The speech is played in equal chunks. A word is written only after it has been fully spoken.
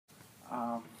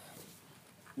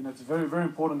It's very, very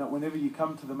important that whenever you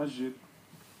come to the masjid,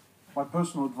 my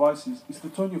personal advice is to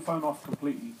turn your phone off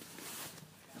completely.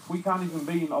 If we can't even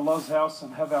be in Allah's house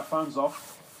and have our phones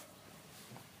off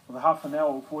for the half an hour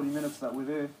or 40 minutes that we're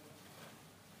there,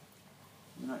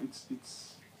 it's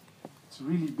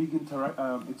really big it's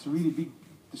a really big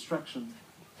distraction.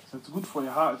 So it's good for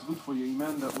your heart, it's good for your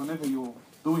iman that whenever you're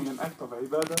doing an act of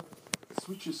ibadah,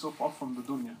 switch yourself off from the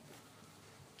dunya.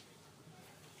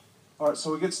 Alright,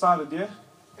 so we get started, yeah?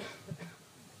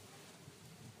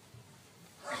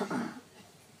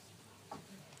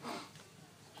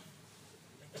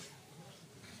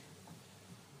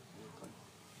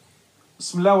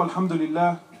 Bismillah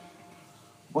walhamdulillah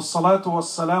wassalatu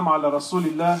wassalamu ala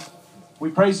rasulillah. We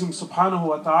praise Him subhanahu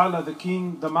wa ta'ala, the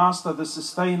King, the Master, the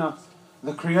Sustainer,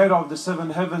 the Creator of the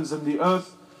seven heavens and the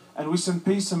earth, and we send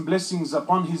peace and blessings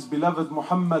upon His beloved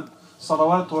Muhammad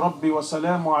salawatu rabbi wa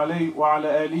salamu alayhi wa ala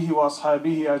alihi wa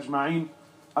ashabihi ajma'in,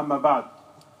 amma ba'd.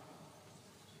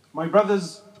 My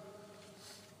brothers,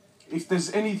 if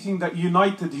there's anything that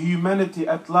united humanity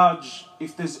at large,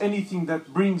 if there's anything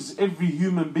that brings every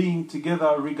human being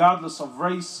together regardless of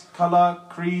race, color,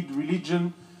 creed,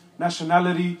 religion,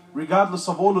 nationality, regardless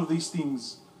of all of these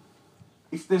things,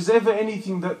 if there's ever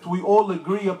anything that we all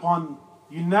agree upon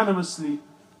unanimously,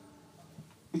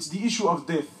 it's the issue of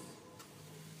death.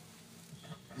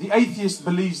 The atheist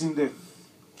believes in death.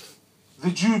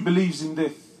 The Jew believes in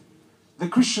death. The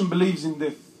Christian believes in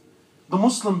death. The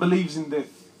Muslim believes in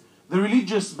death. The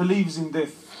religious believes in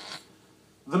death.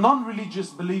 The non-religious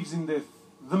believes in death.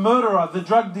 The murderer, the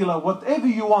drug dealer, whatever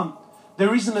you want,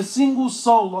 there isn't a single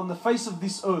soul on the face of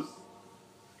this earth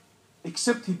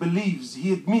except he believes,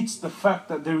 he admits the fact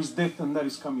that there is death and that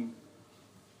is coming.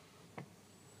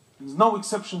 There's no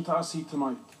exception to us here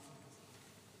tonight.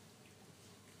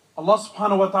 Allah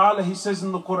subhanahu wa ta'ala, He says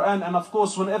in the Quran, and of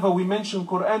course whenever we mention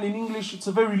Quran in English, it's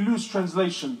a very loose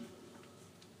translation.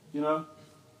 Allah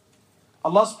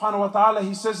subhanahu wa ta'ala,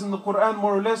 He says in the Quran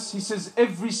more or less, He says,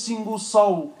 every single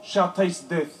soul shall taste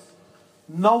death.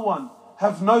 No one,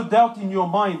 have no doubt in your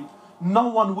mind, no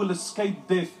one will escape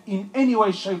death in any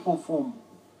way, shape or form.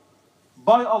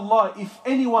 By Allah, if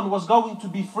anyone was going to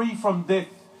be free from death,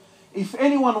 if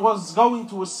anyone was going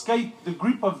to escape the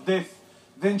grip of death,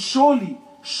 then surely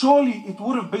it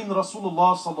would have been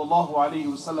Rasulullah sallallahu alayhi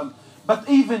wasallam. But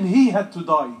even he had to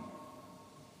die.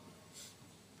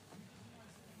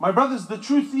 My brothers, the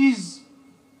truth is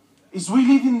we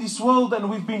live in this world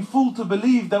and we've been fooled to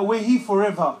believe that we're here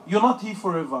forever. You're not here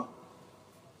forever.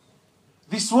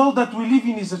 This world that we live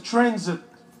in is a transit.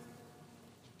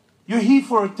 You're here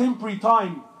for a temporary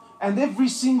time, and every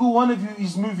single one of you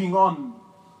is moving on.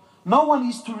 No one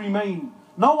is to remain.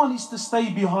 No one is to stay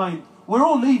behind. We're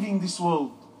all leaving this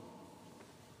world.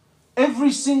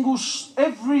 Every single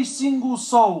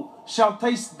soul shall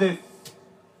taste death.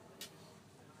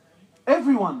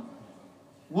 Everyone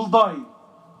will die.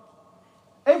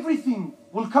 Everything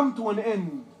will come to an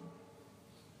end.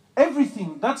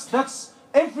 Everything, that's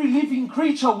every living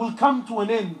creature will come to an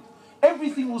end.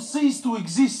 Everything will cease to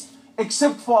exist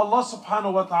except for Allah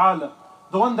subhanahu wa ta'ala,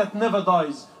 the one that never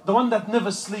dies, the one that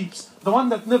never sleeps, the one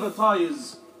that never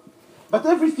tires. But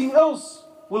everything else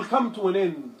will come to an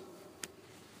end.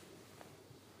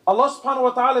 Allah subhanahu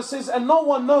wa ta'ala says, and no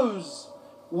one knows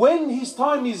when his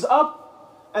time is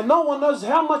up, and no one knows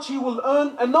how much he will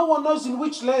earn, and no one knows in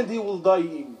which land he will die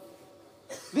in.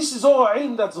 This is all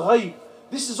ilm that's ghaib.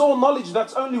 This is all knowledge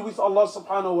that's only with Allah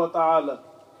subhanahu wa ta'ala.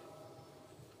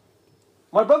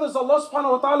 My brothers, Allah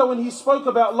subhanahu wa ta'ala, when He spoke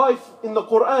about life in the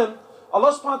Quran,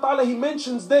 Allah subhanahu wa ta'ala, He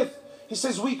mentions death. He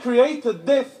says, we created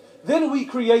death, then we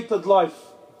created life.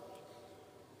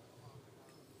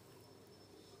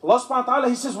 Allah subhanahu wa ta'ala,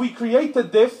 He says, we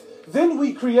created death, then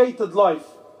we created life.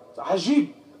 It's a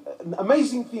ajib, an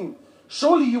amazing thing.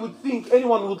 Surely you would think,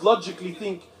 anyone would logically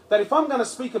think, that if I'm going to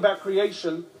speak about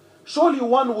creation, surely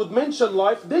one would mention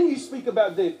life, then you speak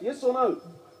about death. Yes or no?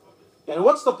 And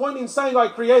what's the point in saying I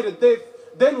created death,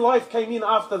 then life came in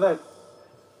after that?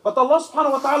 But Allah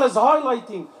subhanahu wa ta'ala is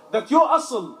highlighting that your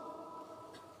asl,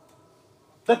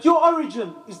 that your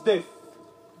origin is death.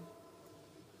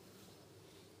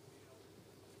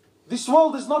 This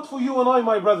world is not for you and I,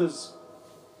 my brothers.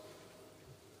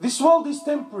 This world is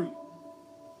temporary.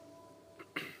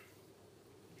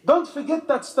 Don't forget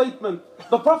that statement.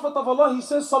 The Prophet of Allah, he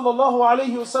says, sallallahu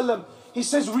alayhi wasallam, he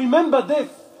says, remember death.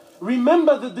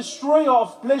 Remember the destroyer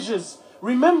of pleasures.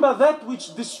 Remember that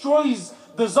which destroys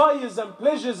desires and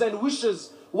pleasures and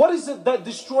wishes. What is it that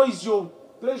destroys your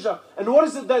pleasure? And what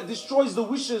is it that destroys the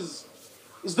wishes?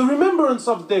 It's the remembrance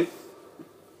of death.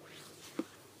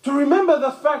 To remember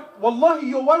the fact, wallahi,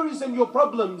 your worries and your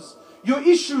problems, Your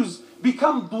issues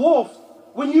become dwarfed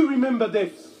when you remember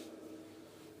death.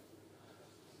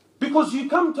 Because you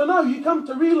come to know, you come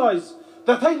to realize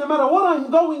that, hey, no matter what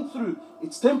I'm going through,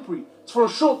 it's temporary. It's for a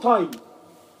short time.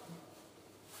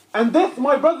 And death,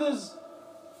 my brothers,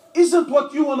 isn't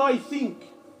what you and I think.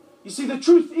 You see, the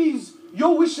truth is,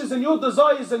 your wishes and your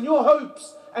desires and your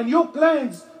hopes and your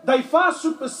plans, they far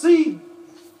supersede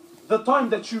the time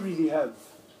that you really have.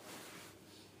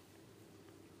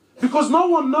 Because no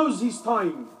one knows his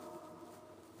time.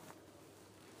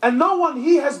 And no one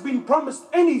here has been promised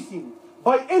anything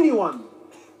by anyone.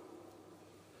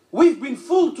 We've been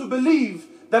fooled to believe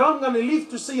that I'm going to live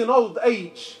to see an old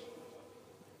age.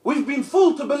 We've been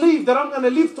fooled to believe that I'm going to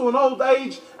live to an old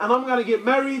age and I'm going to get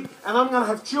married and I'm going to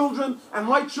have children and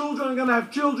my children are going to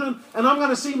have children and I'm going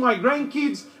to see my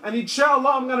grandkids and inshallah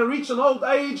I'm going to reach an old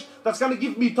age that's going to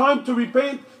give me time to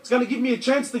repent. It's going to give me a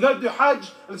chance to go do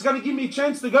Hajj and it's going to give me a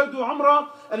chance to go do Umrah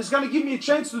and it's going to give me a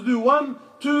chance to do 1,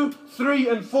 2, 3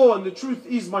 and 4. And the truth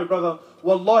is, my brother,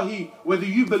 wallahi, whether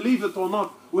you believe it or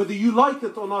not, whether you like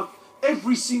it or not,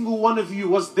 every single one of you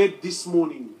was dead this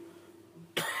morning.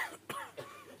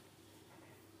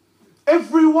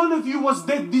 Every one of you was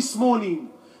dead this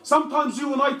morning. Sometimes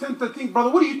you and I tend to think, brother,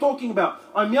 what are you talking about?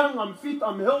 I'm young, I'm fit,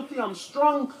 I'm healthy, I'm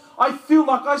strong. I feel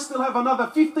like I still have another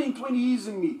 15, 20 years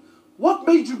in me. What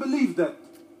made you believe that?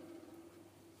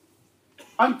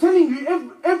 I'm telling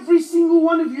you, every single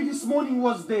one of you this morning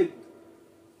was dead.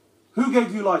 Who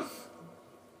gave you life?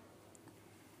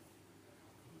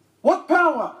 What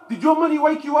power? Did your money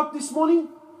wake you up this morning?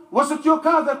 Was it your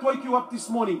car that woke you up this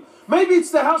morning? Maybe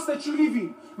it's the house that you live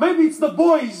in. Maybe it's the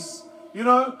boys. You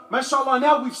know, mashallah,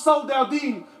 now we've sold our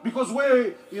deen because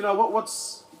we're, you know,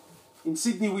 what's in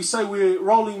Sydney we say we're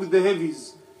rolling with the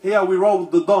heavies. Here we roll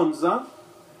with the dons, huh?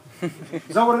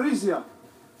 Is that what it is here?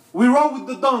 We roll with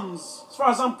the dons. As far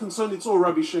as I'm concerned, it's all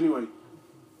rubbish anyway.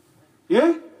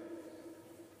 Yeah?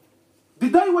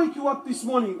 Did they wake you up this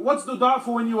morning? What's the dua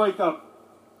for when you wake up?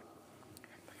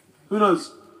 Who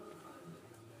knows?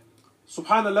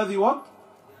 Subhanallah, what?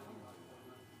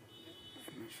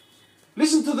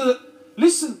 Listen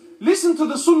to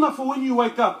the sunnah for when you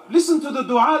wake up. Listen to the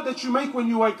dua that you make when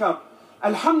you wake up.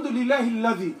 Alhamdulillahi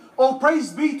alladhi. All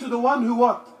praise be to the one who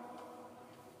what?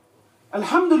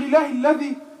 Alhamdulillahi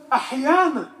alladhi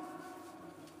ahyana.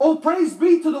 All praise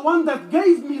be to the one that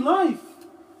gave me life.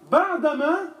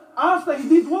 Ba'dama, after he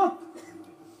did what?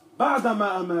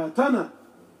 Ba'dama amatana.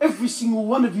 Every single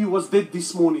one of you was dead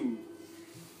this morning.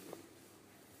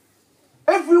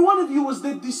 Every one of you was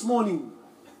dead this morning.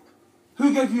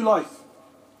 Who gave you life?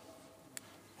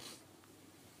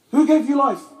 Who gave you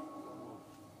life?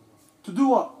 To do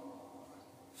what?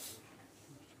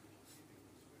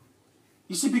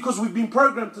 You see, because we've been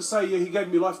programmed to say, yeah, he gave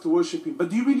me life to worship him. But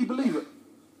do you really believe it?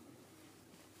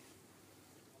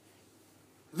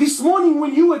 This morning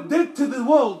when you were dead to the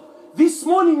world, this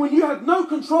morning when you had no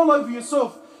control over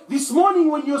yourself, this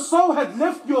morning when your soul had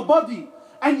left your body,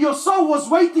 and your soul was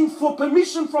waiting for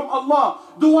permission from Allah,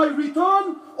 do I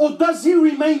return or does he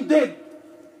remain dead?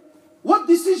 What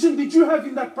decision did you have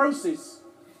in that process?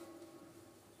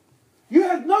 You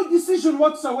had no decision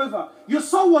whatsoever. Your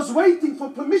soul was waiting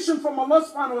for permission from Allah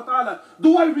subhanahu wa ta'ala.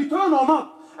 Do I return or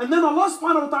not? And then Allah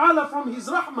subhanahu wa ta'ala, from his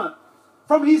rahmah,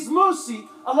 from his mercy,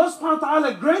 Allah subhanahu wa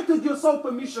ta'ala granted your soul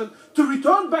permission to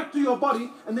return back to your body.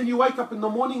 And then you wake up in the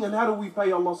morning, and how do we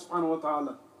pay Allah subhanahu wa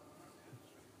ta'ala?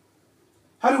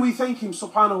 How do we thank him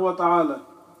subhanahu wa ta'ala?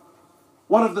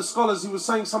 One of the scholars, he was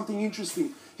saying something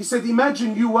interesting. He said,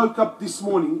 imagine you woke up this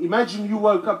morning. Imagine you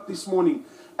woke up this morning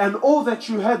and all that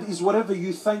you had is whatever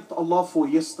you thanked Allah for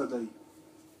yesterday.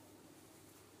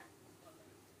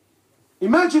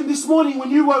 Imagine this morning when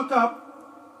you woke up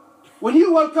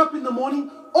in the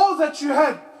morning, all that you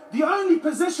had, the only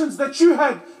possessions that you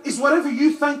had is whatever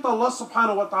you thanked Allah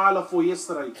subhanahu wa ta'ala for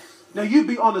yesterday. Now you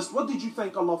be honest, what did you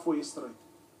thank Allah for yesterday?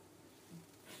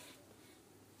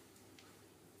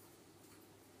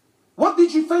 What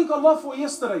did you thank Allah for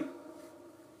yesterday?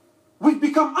 We've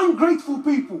become ungrateful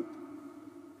people.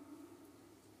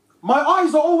 My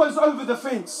eyes are always over the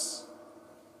fence.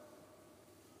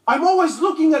 I'm always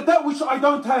looking at that which I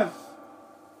don't have.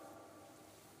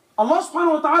 Allah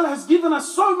subhanahu wa ta'ala has given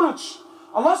us so much.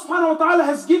 Allah subhanahu wa ta'ala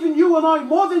has given you and I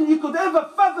more than you could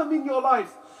ever fathom in your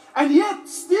life. And yet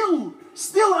still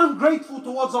ungrateful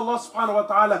towards Allah subhanahu wa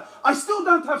ta'ala. I still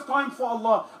don't have time for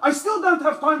Allah. I still don't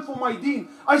have time for my deen.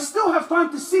 I still have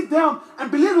time to sit down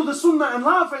and belittle the sunnah and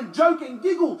laugh and joke and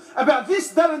giggle about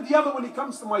this, that and the other when it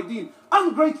comes to my deen.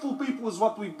 Ungrateful people is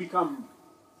what we've become.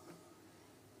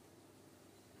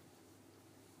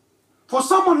 For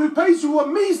someone who pays you a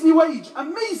measly wage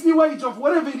of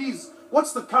whatever it is,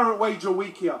 what's the current wage a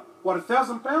week here? What,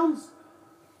 £1,000?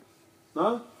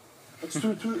 No? It's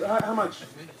how much?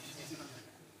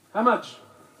 How much?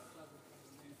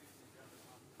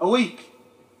 A week.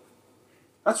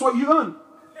 That's what you earn.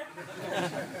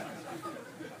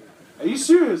 Are you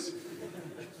serious?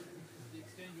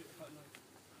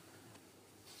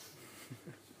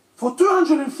 For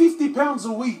 £250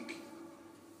 a week,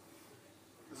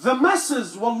 the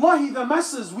masses, wallahi the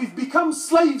masses, we've become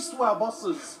slaves to our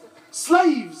bosses.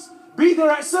 Slaves. Be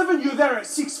there at 7, you're there at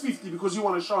 6:50 because you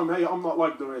want to show them, hey, I'm not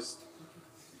like the rest.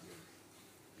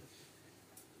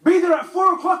 Be there at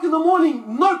 4 o'clock in the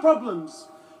morning, no problems.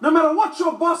 No matter what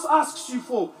your boss asks you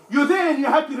for, you're there and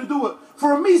you're happy to do it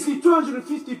for a measly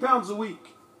 £250 a week.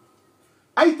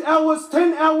 8 hours,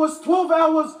 10 hours, 12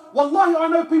 hours. Wallahi, I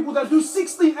know people that do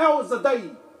 16 hours a day.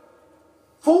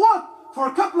 For what? For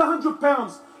a couple of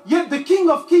 £100. Yet the King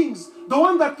of Kings, the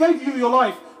one that gave you your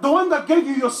life, the one that gave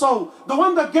you your soul, the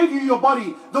one that gave you your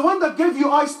body, the one that gave you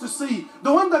eyes to see,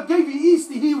 the one that gave you ears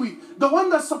to hear with, the one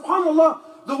that, subhanAllah,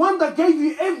 the one that gave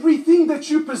you everything that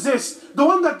you possess, the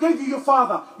one that gave you your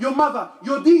father, your mother,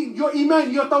 your deen, your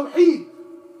iman, your tawheed,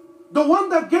 the one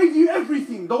that gave you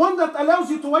everything, the one that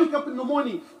allows you to wake up in the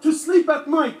morning, to sleep at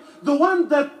night, the one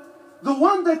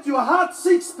that your heart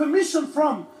seeks permission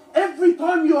from. Every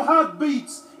time your heart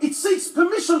beats, it seeks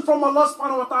permission from Allah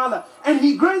subhanahu wa ta'ala, and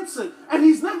He grants it, and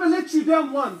He's never let you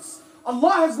down once.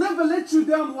 Allah has never let you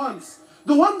down once.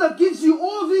 The one that gives you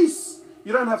all this,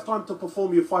 you don't have time to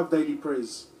perform your 5 daily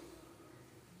prayers.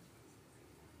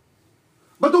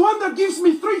 But the one that gives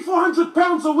me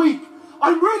 £300-400 a week,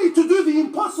 I'm ready to do the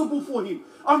impossible for Him.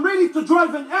 I'm ready to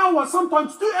drive an hour,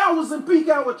 sometimes 2 hours in peak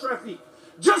hour traffic,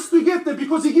 just to get there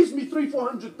because He gives me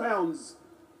 £300-400.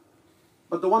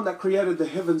 But the one that created the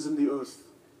heavens and the earth,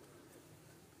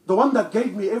 the one that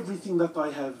gave me everything that I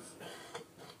have,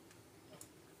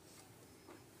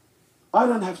 I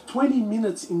don't have 20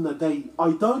 minutes in a day.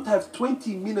 I don't have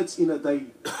 20 minutes in a day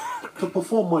to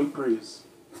perform my prayers.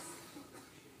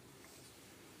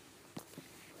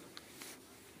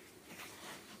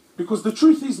 Because the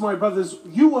truth is, my brothers,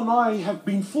 you and I have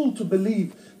been fooled to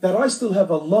believe that I still have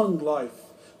a long life.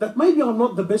 That maybe I'm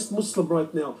not the best Muslim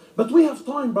right now, but we have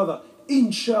time, brother.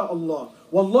 Insha'Allah.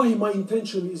 Wallahi, my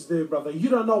intention is there, brother. You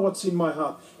don't know what's in my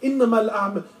heart. Innamal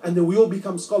a'mal, and then we all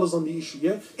become scholars on the issue,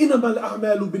 yeah? Innamal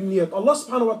a'malu binniyat. Allah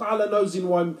subhanahu wa ta'ala knows in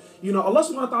one, Allah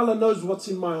subhanahu wa ta'ala knows what's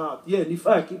in my heart. Yeah,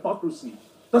 nifaq, hypocrisy.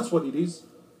 That's what it is.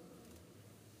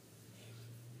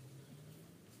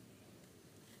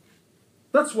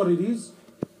 That's what it is.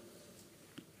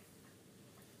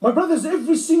 My brothers,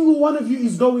 every single one of you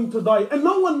is going to die, and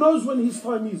no one knows when his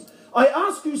time is. I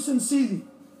ask you sincerely,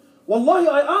 wallahi,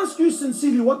 I ask you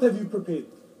sincerely, what have you prepared?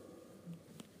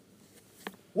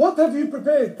 What have you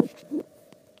prepared?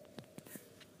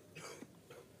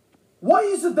 Why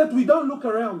is it that we don't look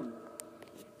around?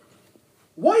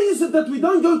 Why is it that we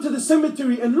don't go to the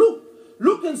cemetery and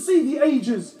look and see the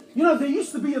ages? You know, there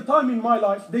used to be a time in my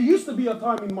life,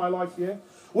 yeah,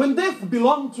 when death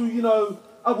belonged to,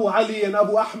 Abu Ali and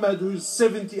Abu Ahmed, who's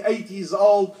 70, 80 years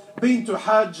old, been to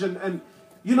Hajj, and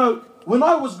when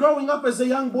I was growing up as a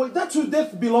young boy, that's who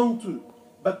death belonged to.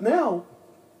 But now,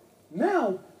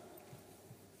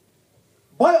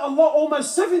 by Allah,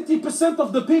 almost 70%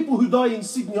 of the people who die in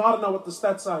Sydney, I don't know what the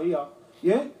stats are here,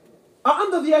 yeah, are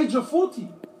under the age of 40.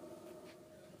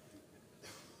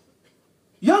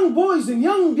 Young boys and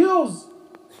young girls,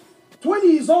 20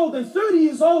 years old and 30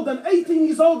 years old and 18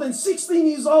 years old and 16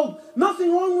 years old,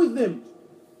 nothing wrong with them.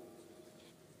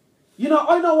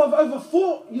 I know of over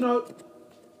 4,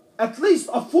 at least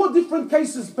of 4 different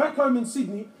cases back home in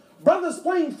Sydney, brothers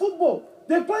playing football.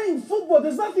 They're playing football,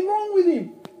 there's nothing wrong with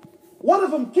him. One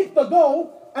of them kicked the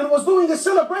goal and was doing a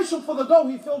celebration for the goal.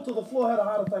 He fell to the floor, had a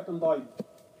heart attack and died.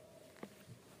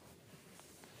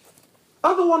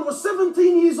 Other one was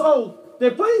 17 years old.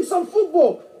 They're playing some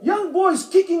football. Young boys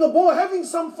kicking a ball, having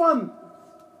some fun.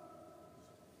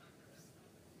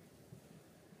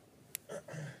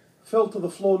 Fell to the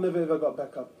floor, never ever got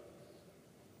back up.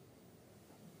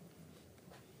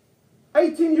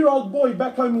 18-year-old boy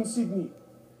back home in Sydney.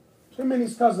 Him and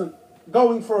his cousin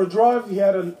going for a drive. He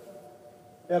had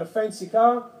a fancy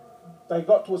car. They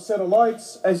got to a set of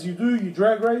lights. As you do, you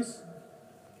drag race.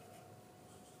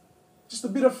 Just a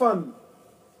bit of fun.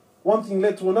 One thing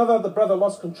led to another. The brother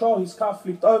lost control. His car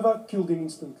flipped over, killed him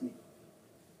instantly.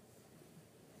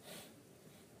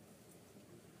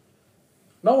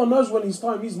 No one knows when his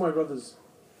time is, my brothers.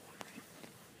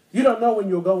 You don't know when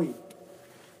you're going.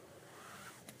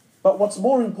 But what's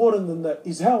more important than that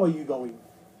is, how are you going?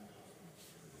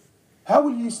 How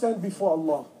will you stand before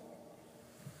Allah?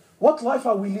 What life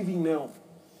are we living now?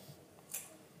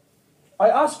 I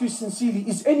ask you sincerely,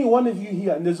 is any one of you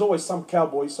here, and there's always some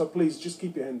cowboys, so please just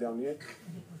keep your hand down, yeah?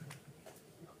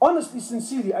 Honestly,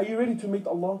 sincerely, are you ready to meet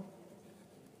Allah?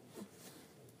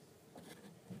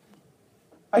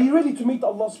 Are you ready to meet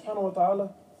Allah subhanahu wa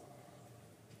ta'ala?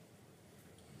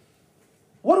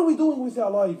 What are we doing with our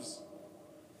lives?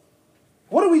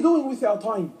 What are we doing with our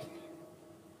time?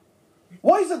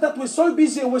 Why is it that we're so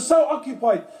busy and we're so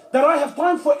occupied that I have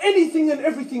time for anything and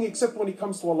everything except when it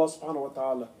comes to Allah subhanahu wa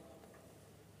ta'ala?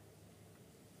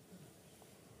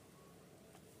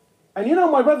 And you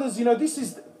know, my brothers, you know, this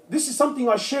is something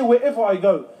I share wherever I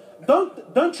go.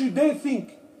 Don't you dare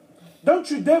think,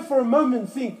 don't you dare for a moment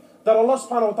think that Allah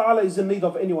subhanahu wa ta'ala is in need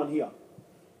of anyone here.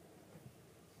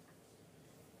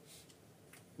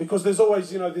 Because there's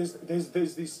always, you know, there's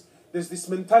this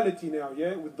mentality now,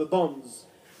 yeah, with the dons.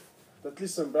 That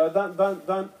listen, bro,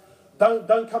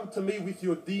 don't come to me with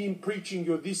your deen, preaching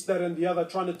your this, that, and the other,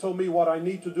 trying to tell me what I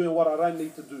need to do and what I don't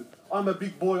need to do. I'm a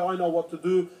big boy, I know what to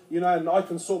do, you know, and I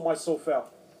can sort myself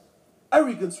out.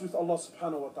 Arrogance with Allah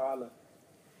subhanahu wa ta'ala.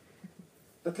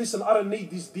 That listen, I don't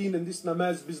need this deen and this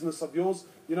namaz business of yours.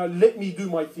 You know, let me do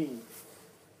my thing.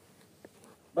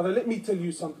 But let me tell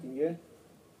you something, yeah?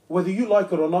 Whether you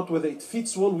like it or not, whether it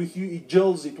fits well with you, it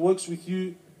gels, it works with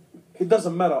you, it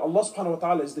doesn't matter. Allah subhanahu wa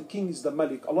ta'ala is the king, is the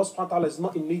malik. Allah subhanahu wa ta'ala is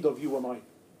not in need of you and I.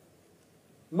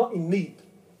 Not in need.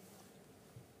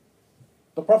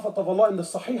 The Prophet of Allah in the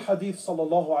Sahih Hadith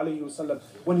sallallahu alayhi wasallam,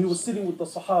 when he was sitting with the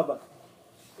Sahaba,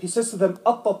 he says to them,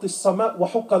 أَطَّتِ السَّمَاء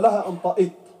وَحُقَّ لَهَا أَن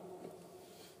طَئِتْ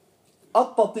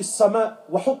أَطَّتِ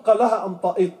السَّمَاء وَحُقَّ لَهَا أَن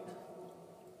طَئِتْ.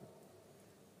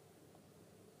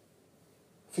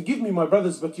 Forgive me, my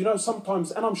brothers, but you know,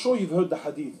 sometimes, and I'm sure you've heard the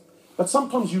hadith, but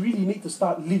sometimes you really need to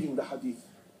start living the hadith.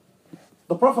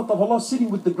 The Prophet of Allah sitting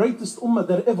with the greatest ummah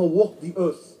that ever walked the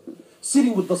earth,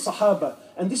 sitting with the Sahaba,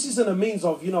 and this isn't a means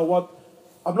of, you know what,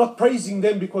 I'm not praising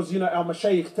them because, you know, our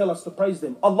mashayikh tell us to praise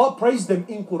them. Allah praised them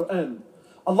in Quran.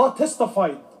 Allah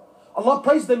testified. Allah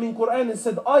praised them in Quran and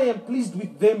said, I am pleased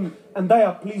with them and they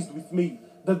are pleased with me.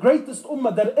 The greatest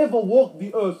ummah that ever walked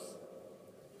the earth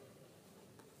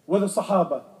were the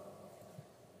Sahaba.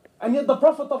 And yet the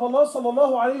Prophet of Allah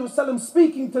sallallahu alayhi wasallam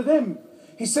speaking to them,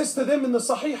 he says to them in the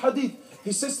Sahih Hadith,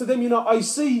 he says to them, you know, I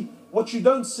see what you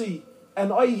don't see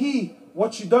and I hear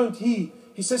what you don't hear.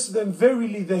 He says to them,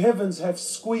 verily the heavens have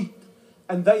squeaked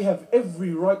and they have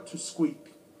every right to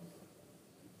squeak.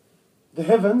 The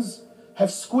heavens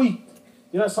have squeaked.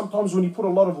 You know, sometimes when you put a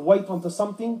lot of weight onto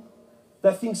something,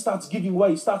 that thing starts giving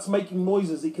way, starts making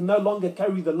noises. It can no longer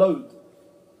carry the load.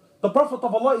 The Prophet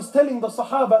of Allah is telling the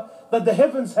Sahaba that the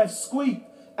heavens have squeaked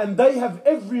and they have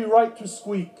every right to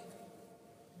squeak.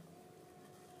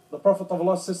 The Prophet of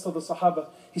Allah says to the Sahaba,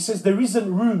 he says, there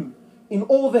isn't room in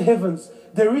all the heavens,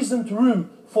 there isn't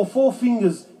room for 4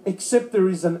 fingers except there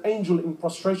is an angel in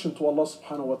prostration to Allah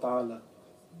subhanahu wa ta'ala.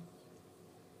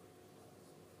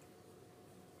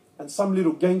 And some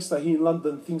little gangster here in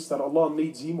London thinks that Allah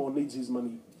needs him or needs his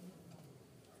money.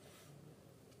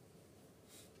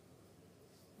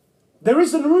 There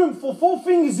isn't room for 4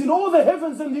 fingers in all the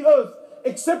heavens and the earth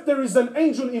except there is an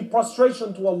angel in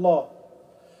prostration to Allah.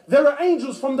 There are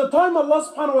angels from the time Allah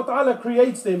subhanahu wa ta'ala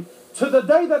creates them to the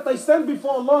day that they stand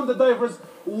before Allah on the day of rest,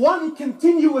 one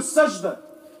continuous sajda.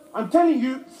 I'm telling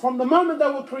you, from the moment they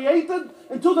were created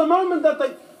until the moment that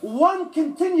they, one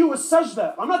continuous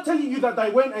sajda. I'm not telling you that they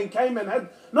went and came and had,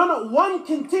 no, one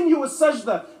continuous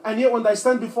sajda. And yet when they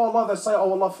stand before Allah, they say,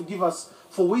 oh Allah, forgive us,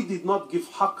 for we did not give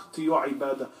haqq to your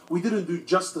ibadah. We didn't do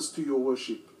justice to your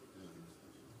worship.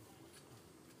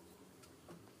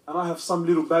 And I have some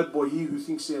little bad boy here who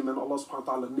thinks, yeah, man, Allah subhanahu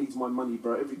wa ta'ala needs my money,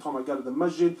 bro. Every time I go to the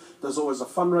masjid, there's always a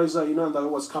fundraiser, you know, and they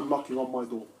always come knocking on my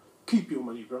door. Keep your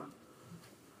money, bro.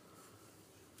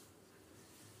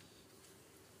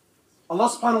 Allah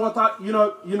subhanahu wa ta'ala,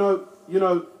 you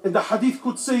know, in the hadith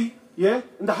Qudsi, yeah,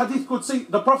 in the hadith Qudsi,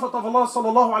 the Prophet of Allah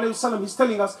sallallahu alayhi wa sallam, he's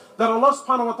telling us that Allah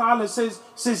subhanahu wa ta'ala says,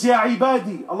 Ya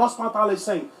ibadi, Allah subhanahu wa ta'ala is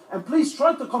saying, and please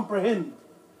try to comprehend,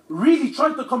 really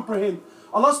try to comprehend.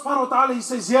 Allah subhanahu wa ta'ala, he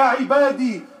says, Ya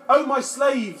ibadi, O my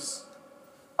slaves,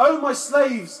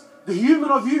 the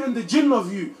human of you and the jinn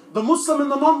of you, the Muslim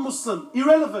and the non-Muslim,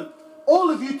 irrelevant, all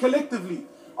of you collectively.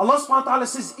 Allah subhanahu wa ta'ala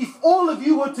says, if all of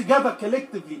you were together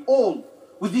collectively, all,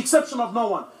 with the exception of no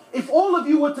one, if all of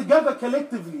you were together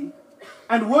collectively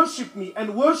and worship me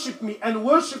and worship me and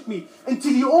worship me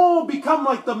until you all become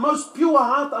like the most pure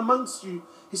heart amongst you,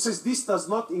 he says, this does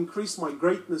not increase my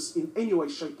greatness in any way,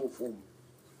 shape or form.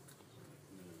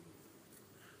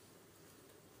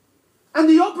 And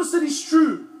the opposite is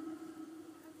true.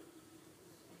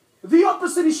 The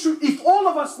opposite is true. If all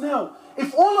of us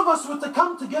were to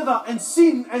come together and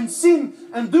sin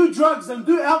and do drugs and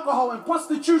do alcohol and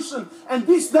prostitution and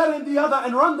this, that and the other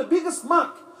and run the biggest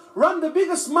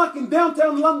muck in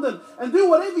downtown London and do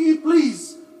whatever you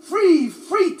please, free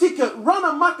ticket, run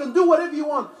a muck and do whatever you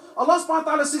want. Allah subhanahu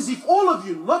wa ta'ala says, if all of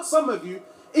you, not some of you,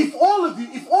 if all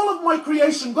of my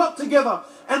creation got together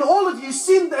and all of you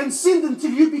sinned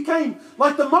until you became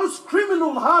like the most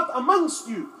criminal heart amongst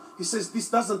you, He says, this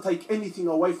doesn't take anything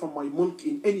away from my mulk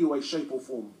in any way, shape or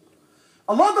form.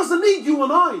 Allah doesn't need you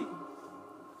and I.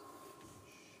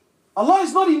 Allah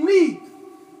is not in need.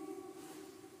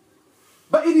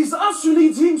 But it is us who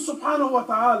needs Him subhanahu wa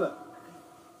ta'ala.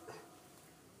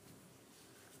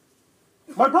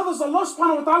 My brothers, Allah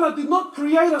subhanahu wa ta'ala did not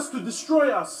create us to destroy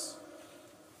us.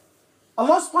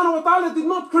 Allah subhanahu wa ta'ala did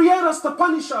not create us to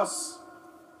punish us.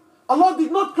 Allah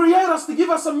did not create us to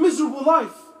give us a miserable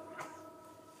life.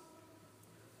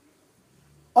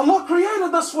 Allah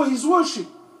created us for His worship.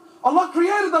 Allah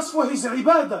created us for His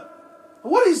ibadah.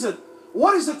 What is it?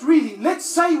 What is it really? Let's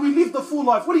say we live the full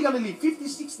life. What are you going to live? 50,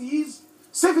 60 years?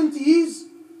 70 years?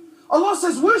 Allah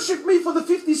says, worship me for the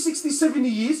 50, 60, 70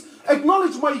 years.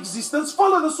 Acknowledge my existence.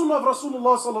 Follow the sunnah of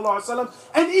Rasulullah sallallahu alaihi wasallam.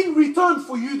 And in return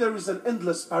for you, there is an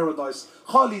endless paradise.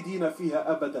 Khalidina fiha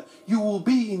abada. You will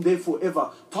be in there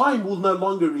forever. Time will no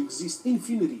longer exist.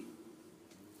 Infinity.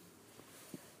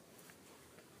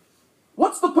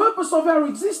 What's the purpose of our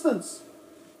existence?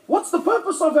 What's the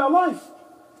purpose of our life?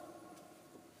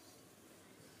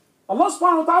 Allah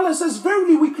subhanahu wa ta'ala says,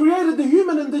 verily we created the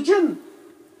human and the jinn.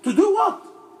 To do what?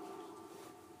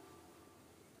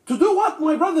 To do what,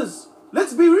 my brothers?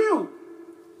 Let's be real.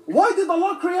 Why did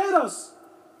Allah create us?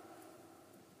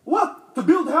 What? To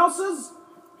build houses?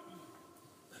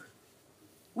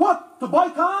 What? To buy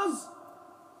cars?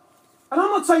 And I'm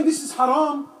not saying this is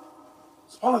haram.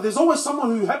 SubhanAllah, there's always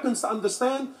someone who happens to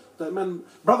understand that, man,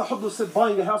 Brother Hoblos said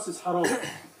buying a house is haram.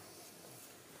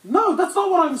 No, that's not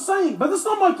what I'm saying. But that's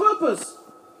not my purpose.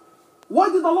 Why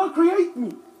did Allah create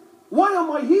me? Why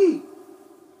am I here?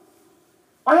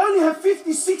 I only have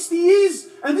 50, 60 years,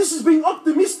 and this is being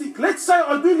optimistic. Let's say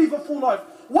I do live a full life.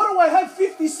 What do I have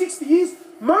 50, 60 years?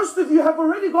 Most of you have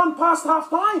already gone past half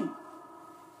time.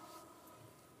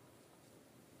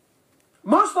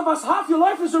 Most of us, half your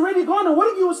life is already gone, and what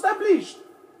have you established?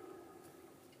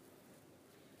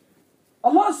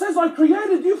 Allah says, I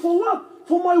created you for what?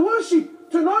 For my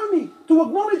worship, to know me, to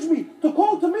acknowledge me, to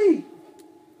call to me,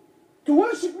 to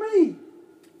worship me,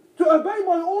 to obey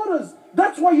my orders.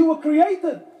 That's why you were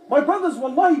created. My brothers,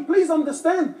 wallahi, please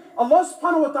understand, Allah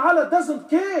subhanahu wa ta'ala doesn't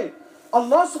care.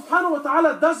 Allah subhanahu wa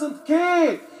ta'ala doesn't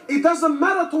care. It doesn't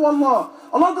matter to Allah.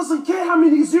 Allah doesn't care how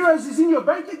many zeros is in your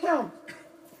bank account.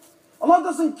 Allah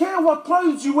doesn't care what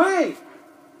clothes you wear.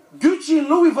 Gucci and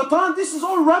Louis Vuitton, this is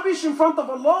all rubbish in front of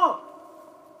Allah.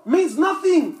 Means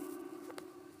nothing.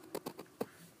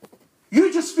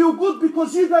 You just feel good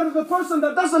because you go to the person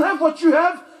that doesn't have what you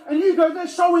have, and you go there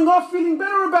showing off, feeling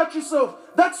better about yourself.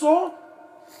 That's all.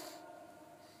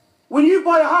 When you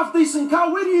buy a half-decent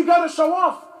car, where do you go to show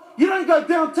off? You don't go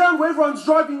downtown where everyone's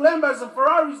driving Lambos and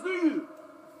Ferraris, do you?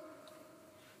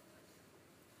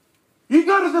 You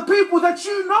go to the people that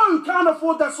you know can't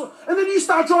afford that sort, and then you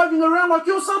start driving around like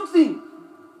you're something.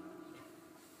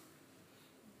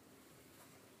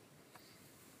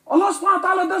 Allah subhanahu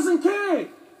wa ta'ala doesn't care.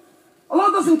 Allah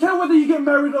doesn't care whether you get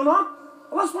married or not.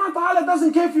 Allah subhanahu wa ta'ala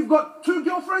doesn't care if you've got 2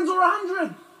 girlfriends or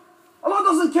 100. Allah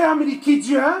doesn't care how many kids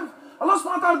you have. Allah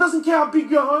subhanahu wa ta'ala doesn't care how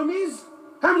big your home is,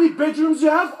 how many bedrooms you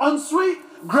have, ensuite,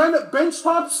 granite bench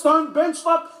top, stone bench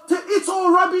top. It's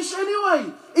all rubbish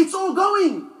anyway. It's all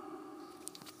going.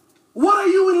 What are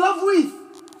you in love with?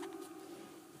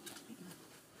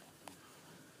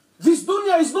 This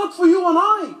dunya is not for you and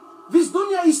I. This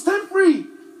dunya is temporary.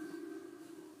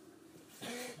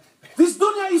 This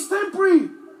dunya is temporary.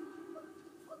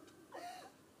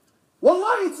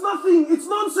 Wallahi, it's nothing. It's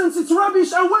nonsense. It's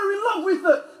rubbish. And we're in love with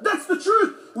it. That's the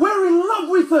truth. We're in love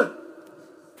with it.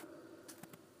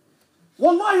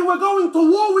 Wallahi, we're going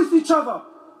to war with each other.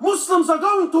 Muslims are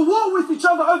going to war with each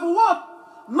other over what?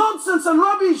 Nonsense and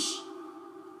rubbish.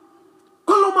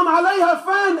 كل من عليها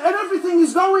fan, and everything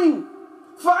is going.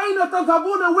 فأين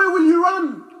تذهبون? Where will you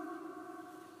run?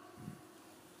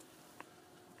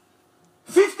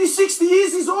 50, 60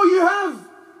 years is all you have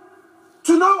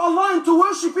to know Allah and to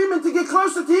worship Him and to get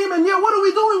closer to Him. And yet, what are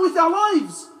we doing with our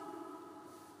lives?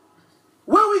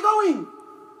 Where are we going?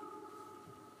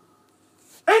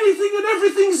 Anything and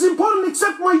everything is important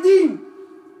except my deen.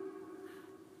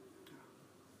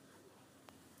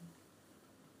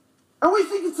 And we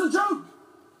think it's a joke.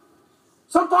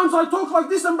 Sometimes I talk like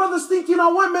this and brothers think, you know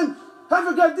what, man,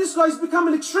 have a go, this guy's become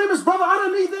an extremist. Brother, I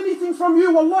don't need anything from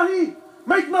you, wallahi.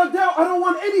 Make no doubt, I don't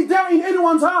want any doubt in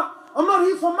anyone's heart. I'm not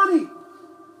here for money.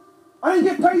 I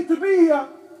didn't get paid to be here.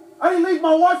 I didn't leave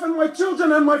my wife and my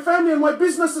children and my family and my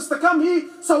businesses to come here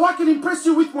so I can impress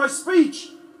you with my speech.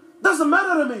 Doesn't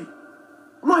matter to me.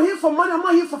 I'm not here for money, I'm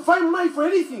not here for fame, I'm not here for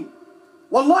anything.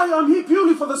 Wallahi, I'm here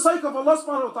purely for the sake of Allah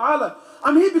subhanahu wa ta'ala.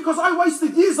 I'm here because I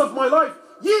wasted years of my life.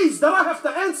 Years that I have to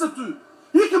answer to.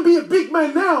 You can be a big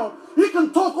man now. You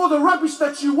can talk all the rubbish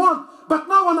that you want. But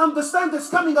no one understands there's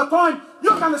coming a time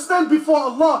you're going to stand before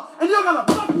Allah and you're going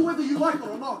to buckle whether you like it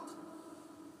or not.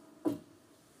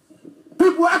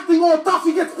 People acting all tough.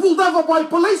 He gets pulled over by a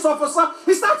police officer.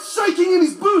 He starts shaking in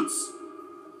his boots.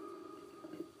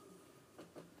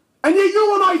 And yet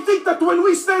you and I think that when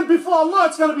we stand before Allah,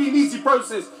 it's going to be an easy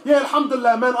process. Yeah,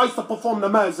 alhamdulillah, man, I used to perform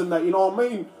namaz and that, you know what I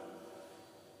mean?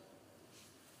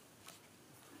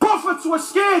 Prophets were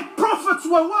scared. Prophets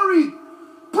were worried.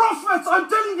 Prophets, I'm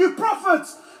telling you,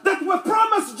 prophets that were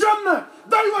promised Jannah,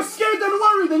 they were scared and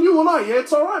worried. And you and I, yeah,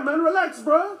 it's all right, man, relax,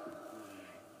 bro.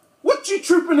 What you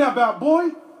trooping about, boy?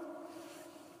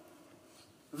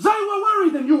 They were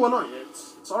worried and you and I, yeah,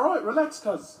 it's all right, relax,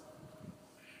 cuz.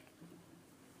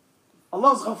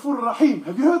 Allah's Ghafoor Rahim.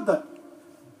 Have you heard that?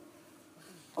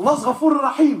 Allah's Ghafoor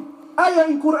Rahim. Ayah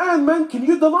in Quran, man. Can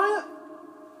you deny it?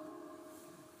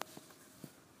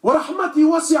 وَرَحْمَتِي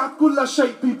وَسِعَتْ كُلَّ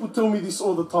شَيْء. People tell me this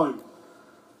all the time.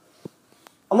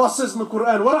 Allah says in the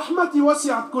Quran, وَرَحْمَتِي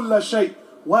وَسِعَتْ كُلَّ شَيْء.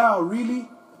 Wow, really?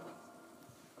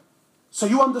 So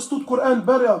you understood Quran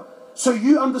better. So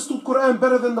you understood Quran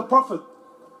better than the Prophet.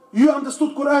 You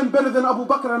understood Quran better than Abu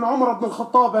Bakr and Umar ibn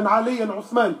al-Khattab and Ali and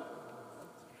Uthman.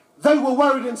 They were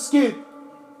worried and scared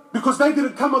because they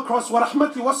didn't come across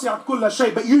وَرَحْمَتِي وَسِعَتْ كُلَّ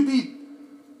شَيْء, but you did.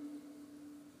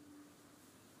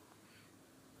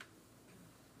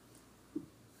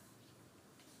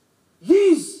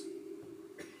 Years.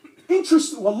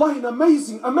 Interesting, wallahi, an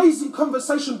amazing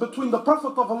conversation between the Prophet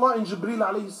of Allah and Jibreel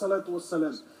alayhi salatu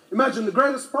wasalam. Imagine the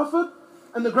greatest Prophet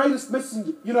and the greatest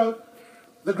messenger, you know,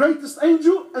 the greatest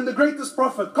angel and the greatest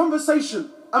Prophet. Conversation.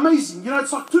 Amazing. You know,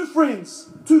 it's like two friends,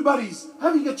 two buddies,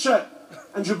 having a chat.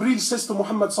 And Jibreel says to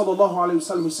Muhammad sallallahu alayhi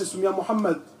wa sallam, he says to him, Ya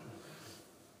Muhammad,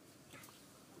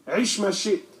 عيش ما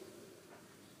شئت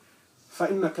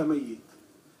فإنك ميت. He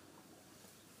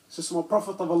says to my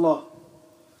Prophet of Allah,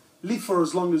 live for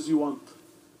as long as you want.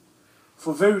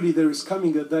 For verily there is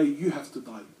coming a day you have to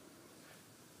die.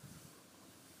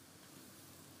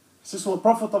 He says to my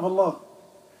Prophet of Allah,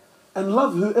 and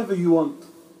love whoever you want.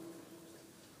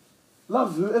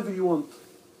 Love whoever you want.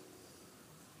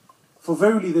 For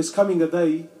verily there's coming a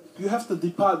day you have to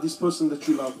depart this person that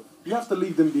you love. You have to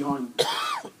leave them behind.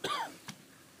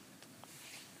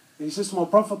 And he says to my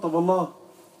Prophet of Allah,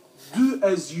 do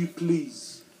as you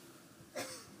please.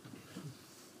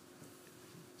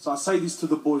 So I say this to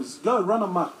the boys, go run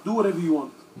amok, do whatever you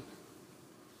want.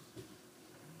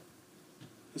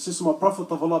 He says to my Prophet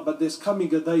of Allah, but there's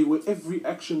coming a day where every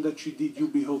action that you did you'll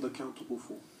be held accountable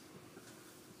for.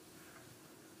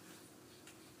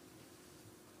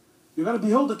 You're going to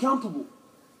be held accountable.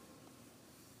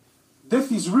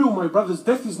 Death is real, my brothers.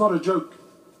 Death is not a joke.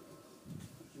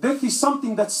 Death is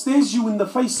something that stares you in the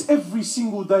face every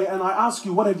single day. And I ask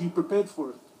you, what have you prepared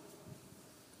for it?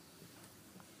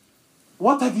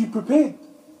 What have you prepared?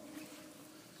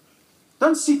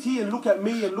 Don't sit here and look at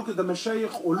me and look at the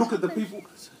mashayikh or look at the people.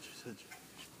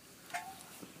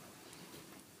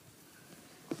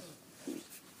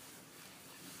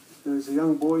 There is a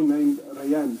young boy named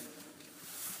Rayan.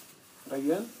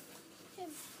 Rayan,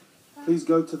 please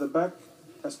go to the back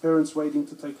as parents waiting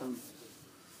to take home.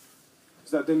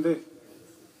 Is that them there?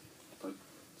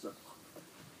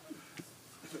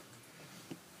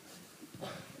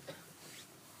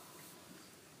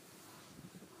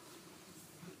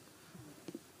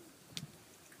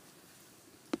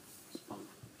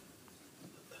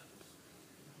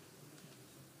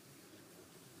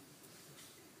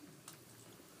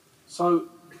 So,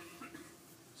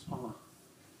 subhanAllah.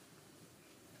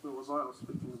 Where was I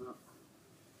speaking about?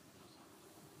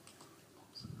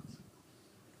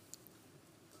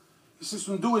 He says,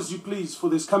 do as you please, for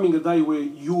there's coming a day where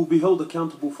you will be held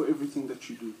accountable for everything that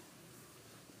you do.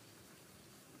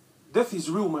 Death is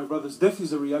real, my brothers. Death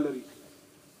is a reality.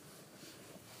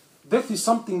 Death is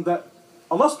something that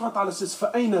Allah subhanahu wa ta'ala says,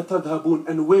 فَأَيْنَ تَذْهَبُونَ,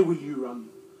 and where will you run?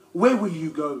 Where will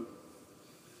you go?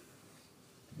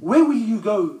 Where will you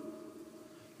go?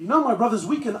 You know, my brothers,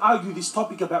 we can argue this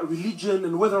topic about religion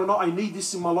and whether or not I need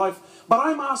this in my life. But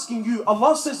I'm asking you,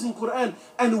 Allah says in Quran,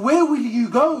 and where will you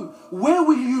go? Where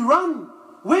will you run?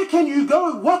 Where can you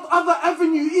go? What other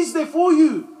avenue is there for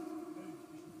you?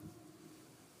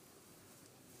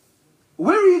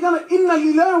 Where are you going to? Inna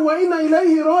lillahi wa inna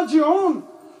ilayhi raji'un.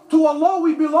 To Allah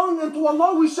we belong and to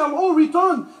Allah we shall all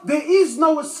return. There is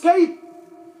no escape.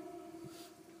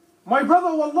 My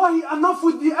brother, wallahi, enough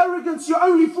with the arrogance. You're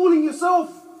only fooling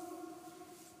yourself.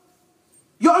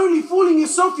 You're only fooling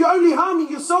yourself. You're only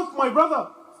harming yourself, my brother.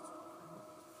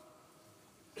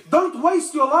 Don't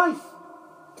waste your life.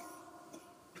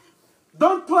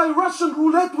 Don't play Russian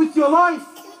roulette with your life.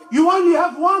 You only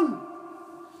have one.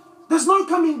 There's no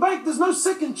coming back. There's no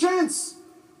second chance.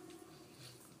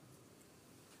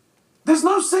 There's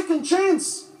no second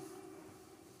chance.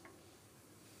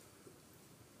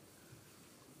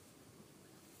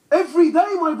 Every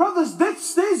day, my brothers, death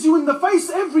stares you in the face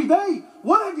every day.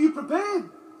 What have you prepared?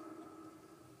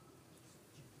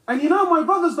 And you know, my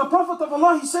brothers, the Prophet of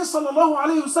Allah, he says, sallallahu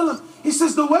alayhi wasallam, he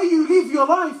says, the way you live your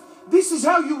life, this is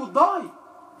how you will die.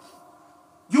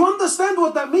 You understand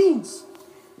what that means?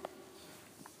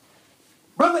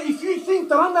 Brother, if you think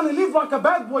that I'm going to live like a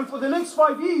bad boy for the next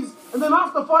 5 years, and then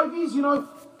after 5 years, you know,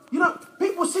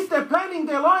 people sit there planning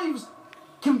their lives,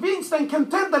 convinced and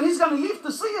content that he's going to live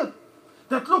to see it.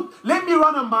 That look, let me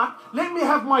run amok, let me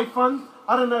have my fun.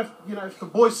 I don't know if, if the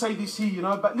boys say this here,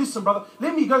 but listen, brother,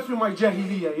 let me go through my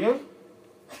jahiliyyah, yeah?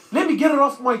 Let me get it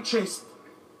off my chest.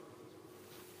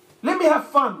 Let me have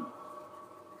fun.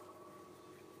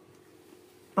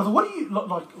 Brother, what are you,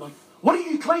 what are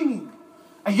you claiming?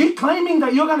 Are you claiming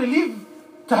that you're going to live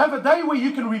to have a day where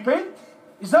you can repent?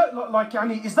 Is that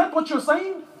is that what you're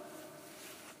saying?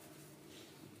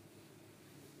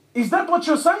 Is that what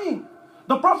you're saying?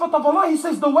 The Prophet of Allah, he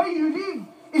says, the way you live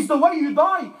is the way you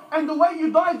die. And the way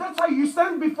you die, that's how you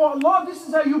stand before Allah. This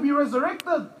is how you'll be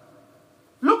resurrected.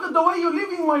 Look at the way you're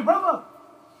living, my brother.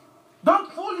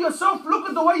 Don't fool yourself. Look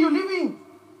at the way you're living.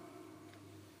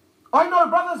 I know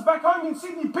brothers back home in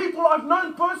Sydney, people I've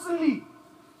known personally.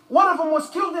 One of them was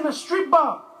killed in a strip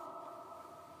bar.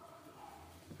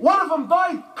 One of them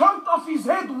died, cut off his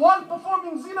head while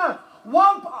performing zina.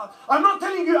 I'm not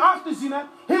telling you after zina.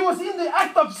 He was in the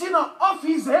act of zina, off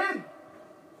his head.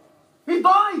 He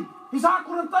died. His heart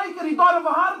couldn't take it. He died of a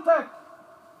heart attack.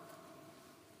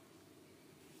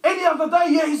 Any other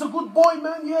day, yeah, he's a good boy,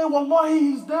 man. Yeah, wallahi,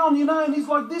 he's down, and he's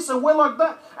like this and we're like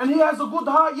that. And he has a good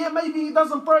heart. Yeah, maybe he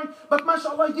doesn't pray, but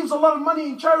mashallah, he gives a lot of money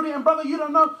in charity. And brother, you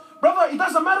don't know. Brother, it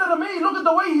doesn't matter to me. Look at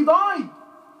the way he died.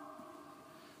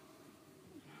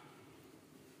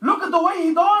 Look at the way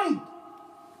he died.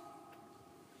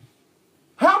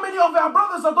 How many of our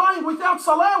brothers are dying without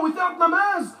salah, without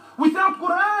namaz, without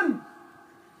Quran?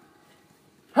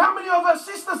 How many of our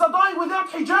sisters are dying without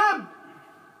hijab?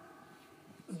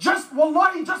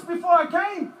 Wallahi, just before I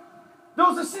came, there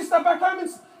was a sister back home and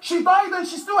she died and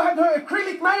she still had her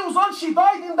acrylic nails on. She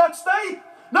died in that state.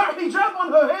 No hijab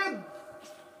on her head.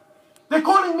 They're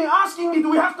calling me, asking me,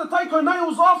 do we have to take her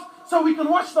nails off so we can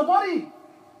wash the body?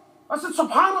 I said,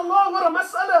 subhanallah, what a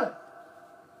mas'ala.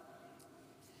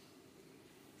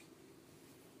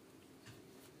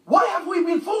 Why have we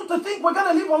been fooled to think we're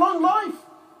going to live a long life?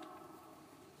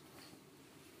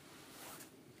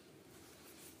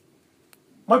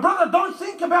 My brother, don't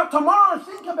think about tomorrow,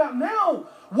 think about now.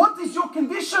 What is your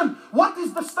condition? What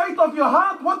is the state of your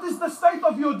heart? What is the state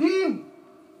of your deen?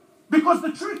 Because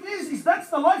the truth is that's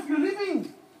the life you're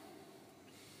living.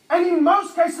 And in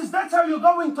most cases, that's how you're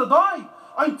going to die.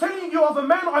 I'm telling you of a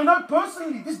man I know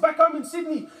personally, this back home in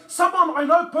Sydney, someone I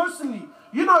know personally.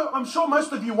 I'm sure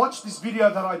most of you watched this video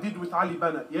that I did with Ali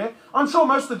Bennett, yeah? I'm sure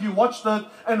most of you watched it,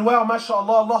 and wow,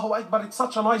 mashallah, Allahu Akbar, it's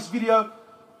such a nice video.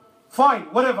 Fine,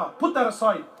 whatever, put that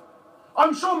aside.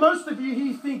 I'm sure most of you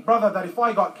here think, brother, that if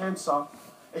I got cancer,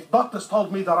 if doctors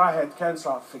told me that I had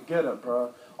cancer, forget it,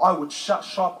 bro. I would shut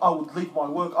shop, I would leave my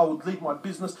work, I would leave my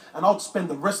business, and I would spend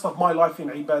the rest of my life in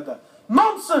ibadah.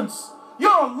 Nonsense!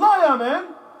 You're a liar,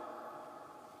 man!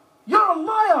 You're a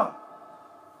liar!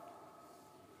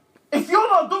 If you're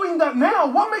not doing that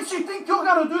now, what makes you think you're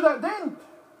going to do that then?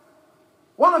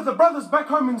 One of the brothers back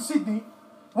home in Sydney,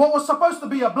 what was supposed to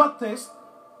be a blood test,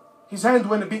 his hand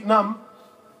went a bit numb.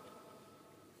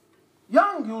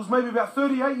 Young, he was maybe about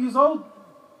 38 years old.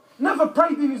 Never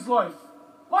prayed in his life.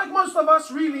 Like most of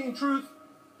us, really, in truth.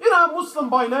 Muslim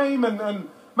by name and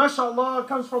mashallah,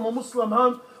 comes from a Muslim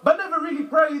home. But never really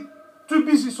prayed. Too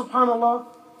busy, subhanallah.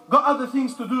 Got other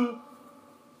things to do.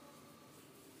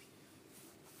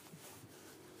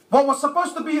 What was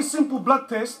supposed to be a simple blood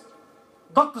test,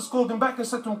 doctors called him back and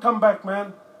said to him, come back,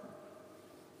 man.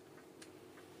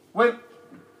 Well,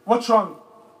 what's wrong?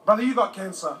 Brother, you got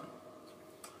cancer.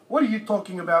 What are you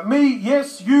talking about? Me?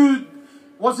 Yes, you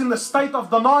was in the state of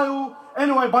denial.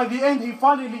 Anyway, by the end, he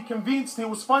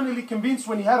was finally convinced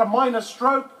when he had a minor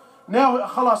stroke. Now,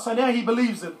 khalas, now he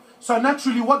believes it. So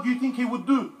naturally, what do you think he would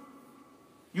do?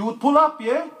 You would pull up,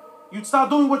 yeah? You'd start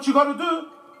doing what you got to do.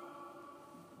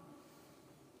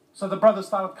 So the brother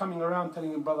started coming around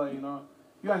telling him, brother, you know,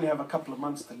 you only have a couple of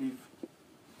months to live.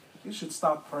 You should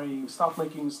start praying, start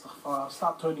making istighfar,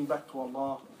 start turning back to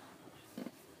Allah.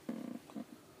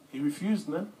 He refused,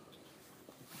 man.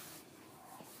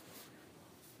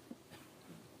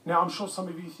 Now I'm sure some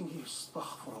of you thinking,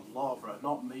 astaghfirullah, bro,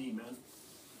 not me, man.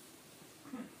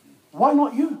 Why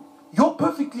not you? You're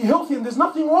perfectly healthy and there's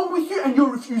nothing wrong with you and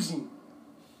you're refusing.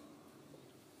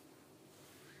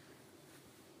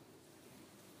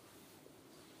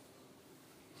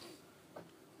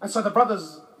 And so the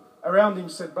brothers around him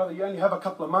said, brother, you only have a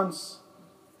couple of months.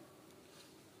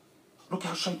 Look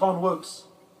how shaitan works.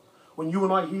 When you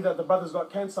and I hear that the brother's got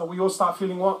cancer, we all start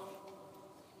feeling what?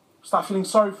 Start feeling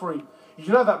sorry for him.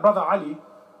 You know that brother Ali,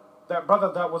 that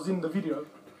brother that was in the video?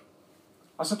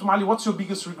 I said to him, Ali, what's your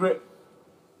biggest regret?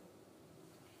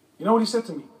 You know what he said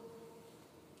to me?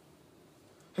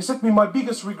 He said to me, my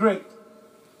biggest regret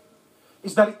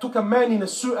is that it took a man in a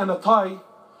suit and a tie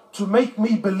to make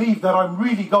me believe that I'm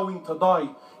really going to die.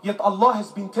 Yet Allah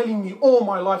has been telling me all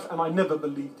my life and I never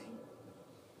believed Him.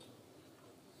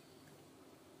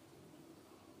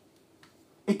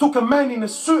 It took a man in a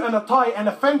suit and a tie and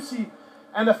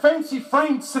a fancy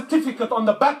framed certificate on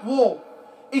the back wall.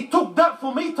 It took that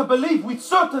for me to believe with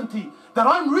certainty that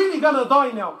I'm really going to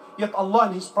die now. Yet Allah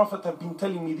and His Prophet have been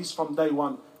telling me this from day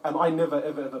one and I never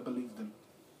ever believed them.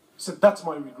 He said, that's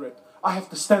my regret. I have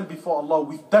to stand before Allah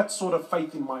with that sort of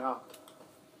faith in my heart.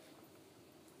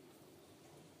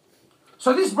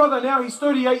 So this brother now, he's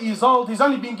 38 years old. He's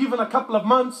only been given a couple of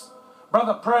months.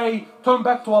 Brother, pray, turn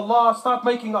back to Allah, start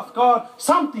making afkar,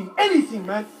 something, anything,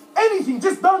 man. Anything,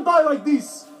 just don't die like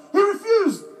this. He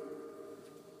refused.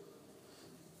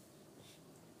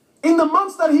 In the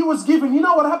months that he was given, you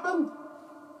know what happened?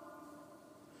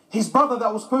 His brother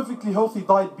that was perfectly healthy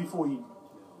died before him.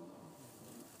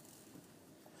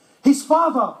 His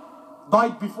father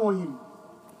died before him.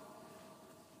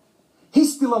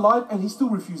 He's still alive and he still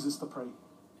refuses to pray.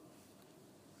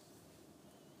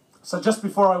 So just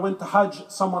before I went to Hajj,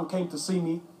 someone came to see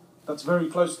me that's very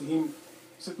close to him.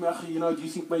 He said to me, Akhi, you know, do you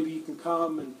think maybe you can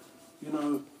come and, you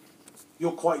know,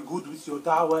 you're quite good with your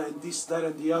da'wah and this, that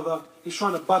and the other. He's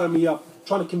trying to butter me up,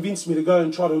 trying to convince me to go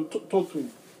and try to talk to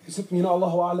him. He said to me, you know,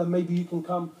 Allahu A'lam, maybe you can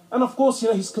come. And of course, you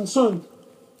know, he's concerned.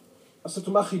 I said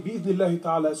to him, Akhi, bi'idhnillahi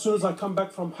ta'ala, as soon as I come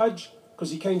back from Hajj, because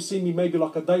he came see me maybe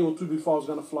like a day or two before I was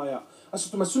going to fly out. I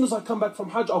said to him, as soon as I come back from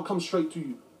Hajj, I'll come straight to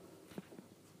you.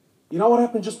 You know what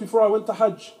happened just before I went to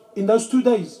Hajj? In those 2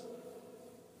 days,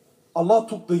 Allah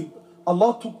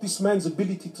took this man's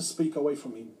ability to speak away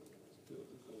from him.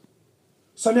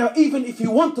 So now even if he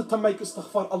wanted to make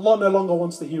istighfar, Allah no longer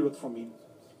wants to hear it from him.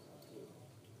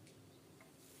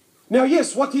 Now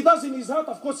yes, what he does in his heart,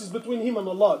 of course, is between him and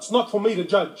Allah. It's not for me to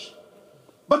judge.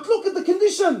 But look at the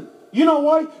condition. You know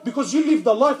why? Because you lived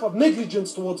a life of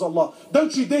negligence towards Allah.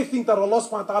 Don't you dare think that Allah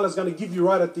subhanahu wa ta'ala is going to give you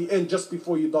right at the end just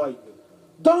before you die.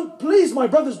 Don't, please my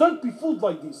brothers, don't be fooled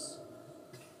like this.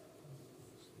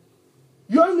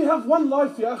 You only have one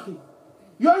life, ya akhi.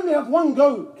 You only have one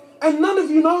go. And none of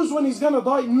you knows when he's going to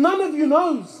die. None of you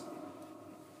knows.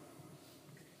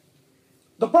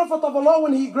 The Prophet of Allah,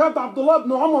 when he grabbed Abdullah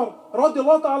ibn Umar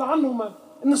radiallahu ta'ala anhuma,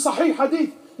 in the Sahih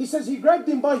Hadith, he says he grabbed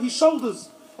him by his shoulders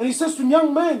and he says to him,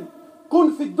 young man,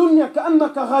 كن في الدنيا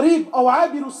كأنك غريب أو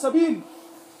عابر السبيل.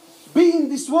 Be in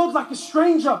this world like a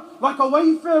stranger, like a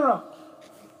wayfarer.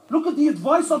 Look at the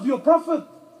advice of your Prophet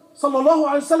sallallahu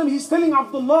alaihi wasallam. He's telling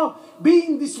Abdullah, be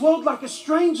in this world like a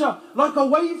stranger, like a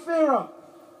wayfarer.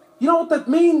 You know what that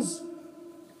means?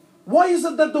 Why is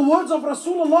it that the words of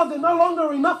Rasulullah, they're no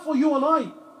longer enough for you and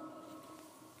I?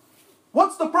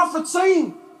 What's the Prophet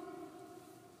saying?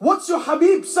 What's your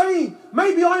Habib saying?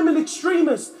 Maybe I'm an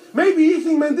extremist. Maybe you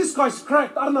think, man, this guy's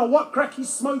cracked. I don't know what crack he's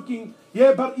smoking.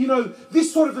 Yeah, but you know,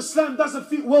 this sort of Islam doesn't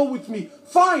fit well with me.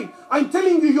 Fine. I'm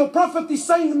telling you, your Prophet is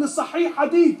saying in the Sahih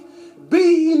Hadith,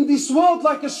 be in this world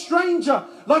like a stranger,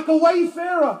 like a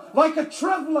wayfarer, like a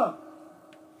traveler.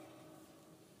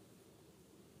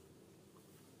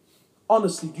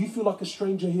 Honestly, do you feel like a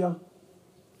stranger here?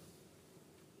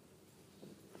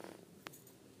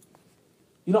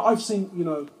 You know, I've seen, you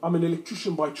know, I'm an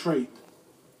electrician by trade.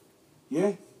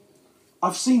 Yeah?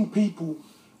 I've seen people,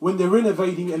 when they're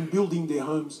renovating and building their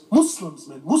homes, Muslims,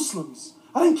 man, Muslims.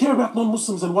 I don't care about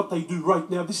non-Muslims and what they do right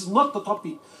now. This is not the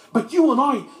topic. But you and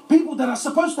I, people that are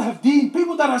supposed to have deen,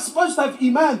 people that are supposed to have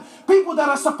iman, people that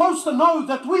are supposed to know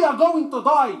that we are going to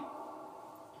die.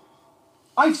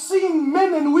 I've seen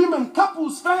men and women,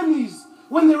 couples, families,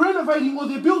 when they're renovating or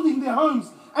they're building their homes,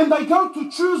 and they go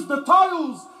to choose the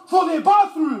tiles for their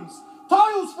bathrooms.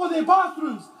 Tiles for their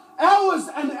bathrooms. Hours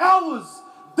and hours.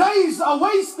 Days are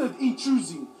wasted in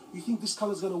choosing. You think this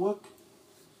color is going to work?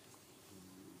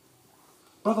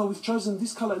 Brother, we've chosen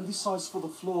this color and this size for the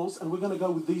floors, and we're going to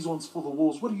go with these ones for the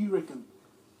walls. What do you reckon?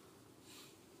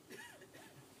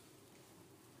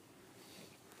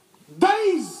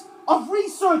 Days of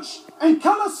research and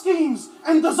color schemes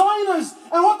and designers,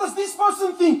 and what does this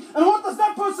person think, and what does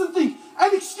that person think,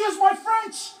 and excuse my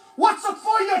French, what's it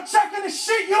for? You're checking the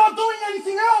shit, you're not doing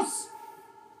anything else.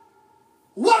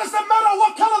 What does it matter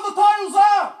what color the tiles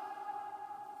are?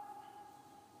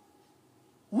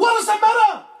 What does it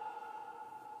matter?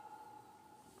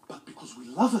 But because we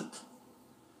love it,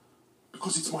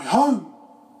 because it's my home,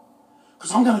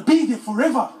 because I'm going to be there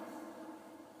forever.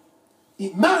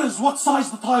 It matters what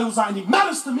size the tiles are, and it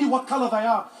matters to me what color they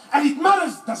are. And it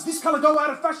matters, does this color go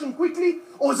out of fashion quickly,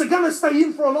 or is it going to stay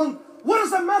in for a long? What does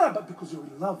that matter? But because you're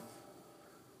in love.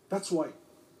 That's why.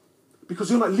 Because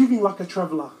you're not living like a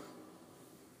traveler.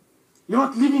 You're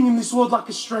not living in this world like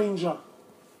a stranger.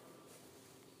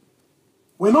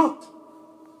 We're not.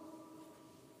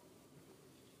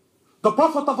 The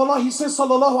Prophet of Allah, he says,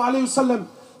 sallallahu alayhi wasallam,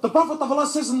 the Prophet of Allah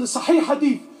says in the Sahih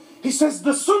Hadith, he says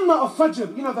the sunnah of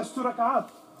Fajr, you know, that's 2 rak'at.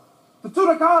 The 2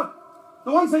 rak'at,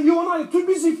 the ones that you and I are too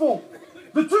busy for.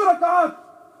 The 2 rak'at,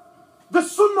 the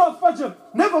sunnah of Fajr,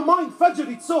 never mind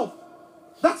Fajr itself.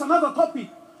 That's another topic.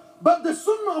 But the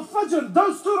sunnah of Fajr,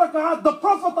 those 2 rak'at, the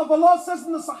Prophet of Allah says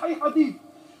in the Sahih Hadith,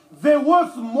 they're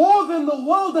worth more than the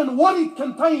world and what it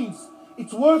contains.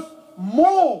 It's worth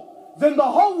more than the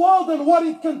whole world and what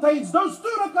it contains. Those 2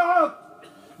 rak'at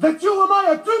that you and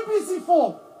I are too busy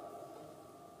for.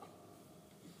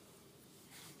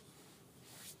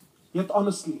 Yet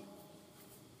honestly,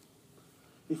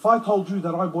 if I told you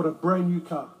that I bought a brand new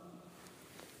car,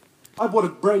 I bought a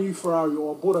brand new Ferrari,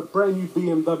 or I bought a brand new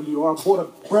BMW, or I bought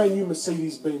a brand new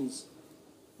Mercedes-Benz,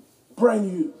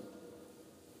 brand new,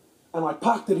 and I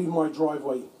parked it in my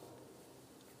driveway,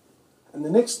 and the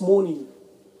next morning,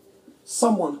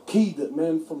 someone keyed it,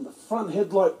 man, from the front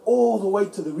headlight all the way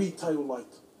to the rear tail light.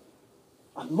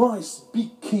 A nice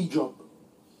big key job.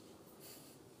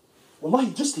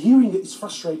 Wallahi, just hearing it is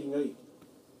frustrating, eh?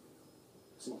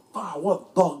 Saying, wow,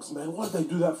 what dogs, man. What did they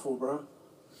do that for, bro?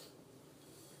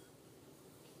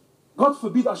 God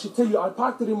forbid I should tell you, I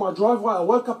parked it in my driveway, I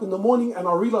woke up in the morning and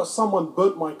I realized someone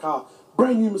burnt my car.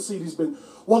 Brand new Mercedes-Benz.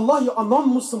 Wallahi, a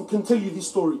non-Muslim can tell you this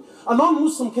story. A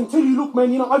non-Muslim can tell you, look,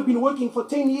 man, you know, I've been working for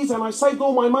 10 years and I saved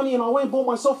all my money and I went and bought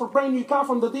myself a brand new car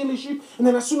from the dealership, and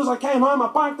then as soon as I came home, I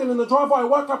parked it in the driveway, I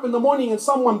woke up in the morning and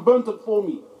someone burnt it for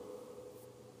me.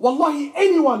 Wallahi,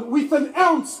 anyone with an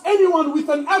ounce, anyone with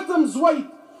an atom's weight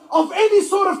of any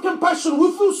sort of compassion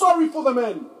will feel sorry for the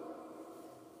man.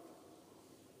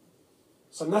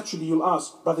 So naturally you'll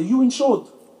ask, brother, you insured?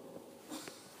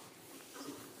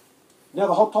 Now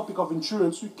the whole topic of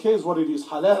insurance, who cares what it is?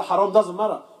 Halal, haram, doesn't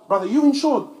matter. Brother, you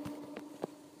insured?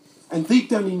 And deep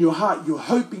down in your heart, you're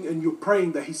hoping and you're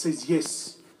praying that he says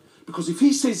yes. Because if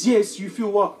he says yes, you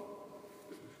feel what?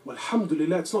 Well,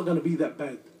 alhamdulillah, it's not going to be that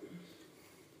bad.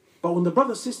 But when the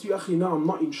brother says to you, Akhi, no, I'm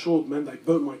not insured, man, they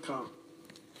burnt my car.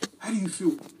 How do you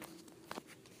feel?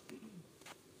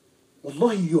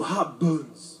 Wallahi, your heart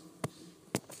burns.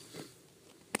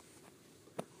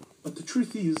 But the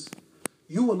truth is,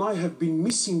 you and I have been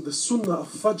missing the sunnah of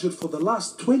Fajr for the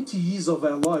last 20 years of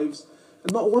our lives,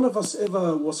 and not one of us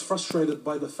ever was frustrated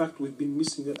by the fact we've been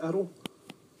missing it at all.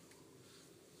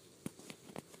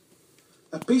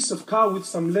 A piece of car with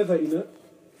some leather in it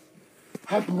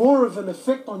had more of an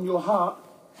effect on your heart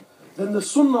than the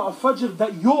sunnah of Fajr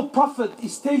that your Prophet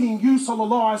is telling you,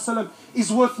 sallallahu alaihi wasallam,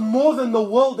 is worth more than the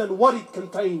world and what it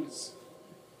contains.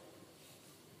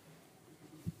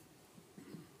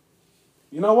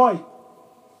 You know why?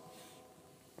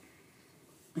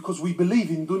 Because we believe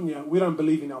in dunya, we don't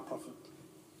believe in our Prophet.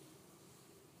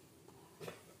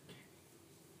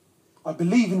 I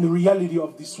believe in the reality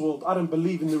of this world. I don't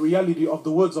believe in the reality of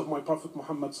the words of my Prophet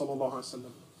Muhammad sallallahu alaihi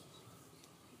wasallam.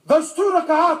 Those 2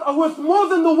 rak'at are worth more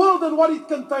than the world and what it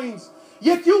contains.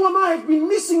 Yet you and I have been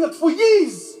missing it for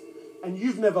years, and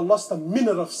you've never lost a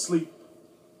minute of sleep.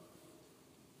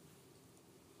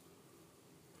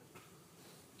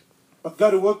 But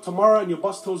go to work tomorrow and your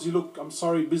boss tells you, look, I'm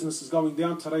sorry, business is going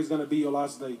down, today's going to be your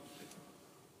last day.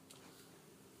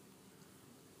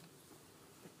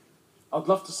 I'd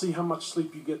love to see how much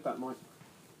sleep you get that night.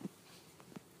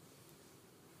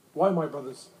 Why, my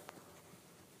brothers?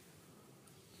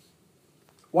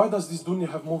 Why does this dunya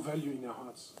have more value in our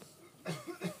hearts?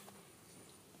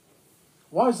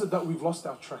 Why is it that we've lost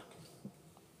our track?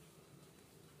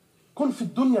 كن في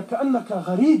الدنيا كأنك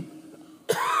غريب.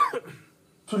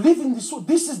 To live in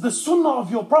this is the sunnah of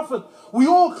your Prophet. We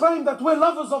all claim that we're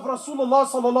lovers of Rasulullah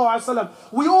sallallahu alaihi wasallam.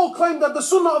 We all claim that the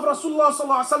sunnah of Rasulullah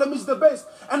sallallahu alaihi wasallam is the best.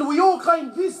 And we all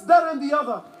claim this, that and the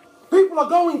other. People are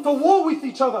going to war with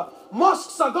each other.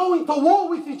 Mosques are going to war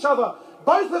with each other.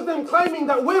 Both of them claiming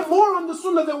that we're more on the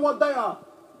sunnah than what they are.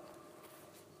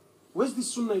 Where's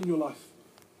this sunnah in your life?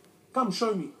 Come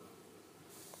show me.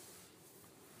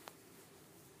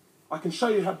 I can show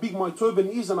you how big my turban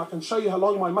is, and I can show you how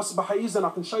long my masbah is, and I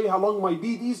can show you how long my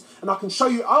bead is, and I can show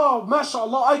you, oh,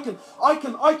 mashallah,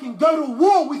 I can go to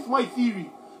war with my theory.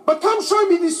 But come show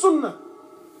me this sunnah.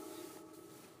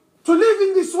 To live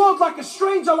in this world like a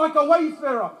stranger, like a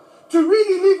wayfarer. To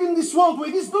really live in this world where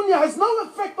this dunya has no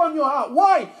effect on your heart.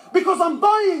 Why? Because I'm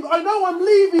dying. I know I'm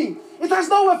leaving. It has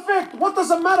no effect. What does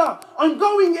it matter? I'm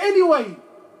going anyway.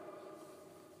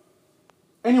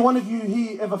 Any one of you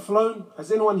here ever flown?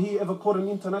 Has anyone here ever caught an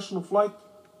international flight?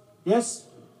 Yes?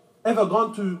 Ever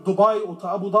gone to Dubai or to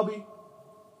Abu Dhabi?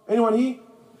 Anyone here?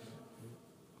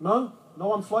 No? No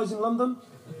one flies in London?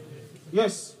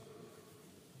 Yes.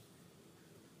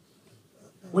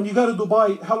 When you go to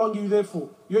Dubai, how long are you there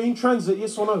for? You're in transit,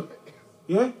 yes or no?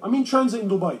 Yeah? I'm in transit in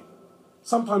Dubai.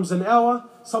 Sometimes an hour,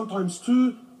 sometimes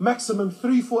 2, maximum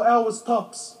 3-4 hours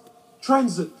tops.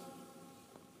 Transit.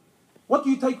 What do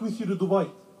you take with you to Dubai?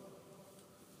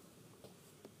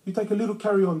 You take a little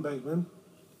carry-on bag, man.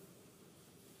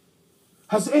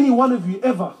 Has any one of you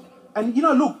ever, and you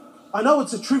know, look, I know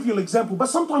it's a trivial example, but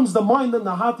sometimes the mind and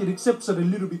the heart, it accepts it a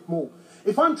little bit more.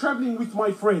 If I'm traveling with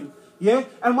my friend, yeah,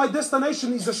 and my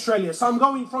destination is Australia, so I'm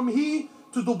going from here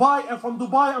to Dubai, and from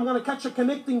Dubai I'm going to catch a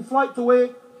connecting flight to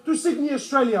where? To Sydney,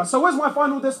 Australia. So where's my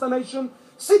final destination?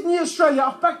 Sydney, Australia.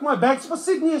 I've packed my bags for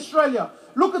Sydney, Australia.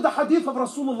 Look at the hadith of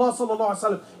Rasulullah sallallahu alaihi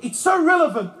wasallam. It's so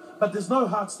relevant, but there's no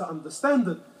hearts to understand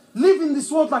it. Live in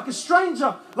this world like a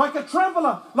stranger, like a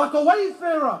traveler, like a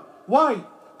wayfarer. Why?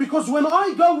 Because when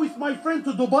I go with my friend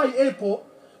to Dubai airport,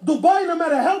 Dubai, no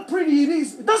matter how pretty it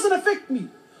is, it doesn't affect me.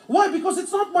 Why? Because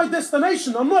it's not my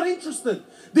destination. I'm not interested.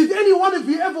 Did any one of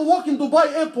you ever walk in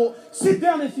Dubai airport, sit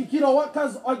down and think, you know what,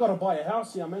 cuz I got to buy a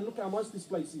house here, man. Look how nice this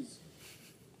place is.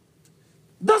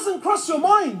 Doesn't cross your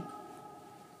mind.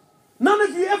 None of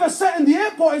you ever sat in the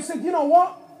airport and said, you know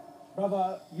what,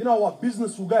 brother, you know what,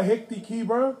 business will go hectic here,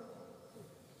 bro.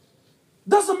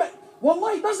 Doesn't matter.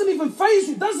 Wallahi, it doesn't even faze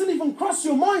you. It doesn't even cross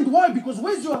your mind. Why? Because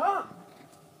where's your heart?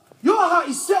 Your heart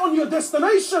is set on your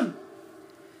destination.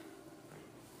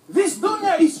 This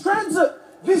dunya is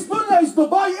transit. This dunya is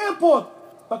Dubai airport.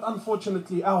 But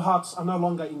unfortunately, our hearts are no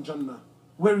longer in Jannah.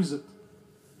 Where is it?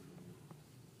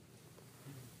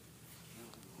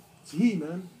 It's here,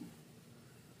 man.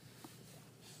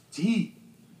 It's here.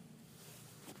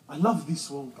 I love this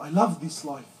world. I love this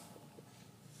life.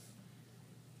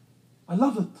 I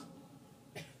love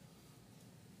it.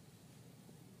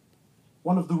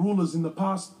 One of the rulers in the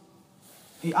past,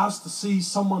 he asked to see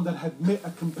someone that had met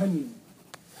a companion.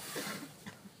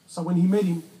 So when he met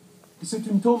him, he said to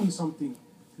him, tell me something.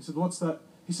 He said, what's that?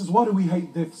 He says, why do we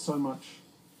hate death so much?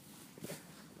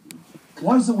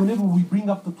 Why is it whenever we bring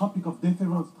up the topic of death,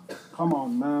 everyone's, come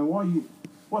on, man, why are you,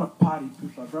 what a party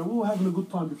people, bro. We were having a good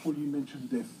time before you mentioned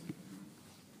death.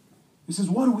 He says,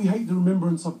 why do we hate the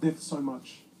remembrance of death so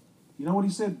much? You know what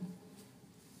he said?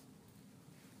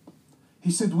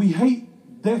 He said, we hate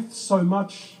death so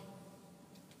much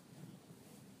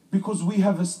because we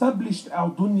have established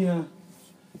our dunya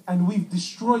and we've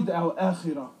destroyed our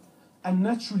akhirah. And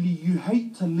naturally, you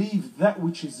hate to leave that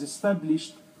which is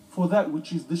established for that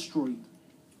which is destroyed.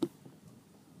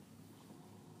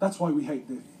 That's why we hate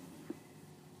death.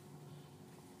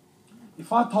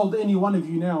 If I told any one of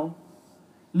you now,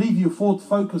 leave your Ford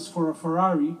Focus for a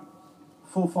Ferrari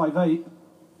 458,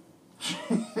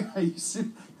 you see,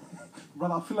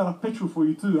 brother, I'll fill out a petrol for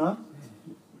you too, huh?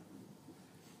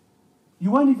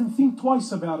 You won't even think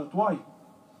twice about it. Why?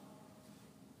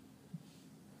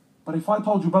 But if I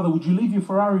told you, brother, would you leave your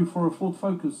Ferrari for a Ford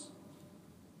Focus?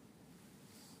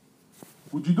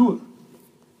 Would you do it?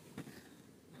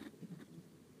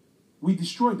 We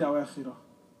destroyed our akhirah.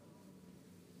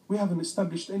 We haven't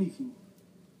established anything.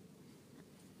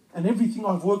 And everything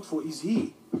I've worked for is here.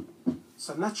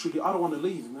 So naturally, I don't want to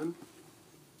leave, man.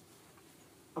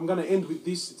 I'm going to end with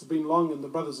this. It's been long and the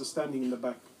brothers are standing in the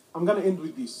back. I'm going to end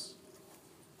with this.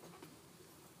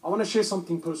 I want to share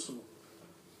something personal.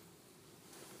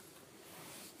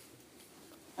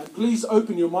 And please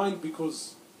open your mind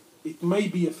because it may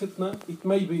be a fitna. It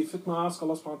may be a fitna. I ask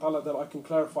Allah subhanahu wa ta'ala that I can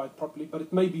clarify it properly. But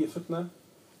it may be a fitna.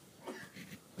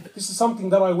 This is something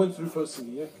that I went through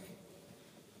personally, yeah?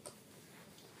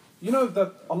 You know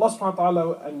that Allah subhanahu wa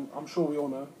ta'ala, and I'm sure we all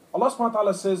know, Allah subhanahu wa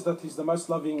ta'ala says that He's the most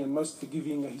loving and most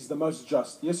forgiving, He's the most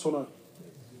just. Yes or no?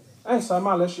 Answer,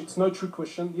 ma'alesh, it's no trick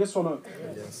question. Yes or no?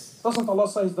 Yes. Doesn't Allah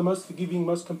say He's the most forgiving,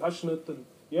 most compassionate, and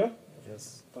yeah?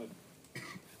 Yes.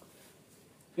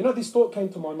 You know, this thought came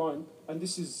to my mind, and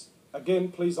this is,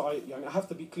 again, please, I have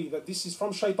to be clear that this is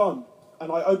from shaitan.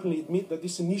 And I openly admit that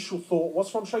this initial thought was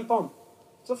from shaitan.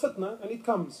 It's a fitna, and it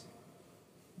comes.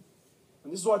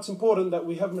 And this is why it's important that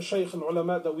we have mashaykh and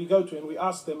ulama that we go to and we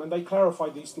ask them and they clarify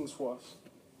these things for us.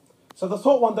 So the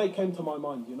thought one day came to my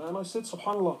mind, you know, and I said,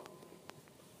 subhanallah.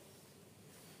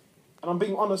 And I'm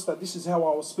being honest that this is how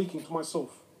I was speaking to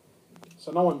myself.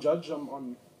 So no one judge,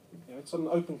 it's an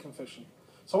open confession.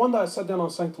 So one day I sat down and I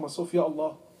was saying to myself, Ya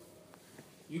Allah,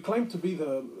 you claim to be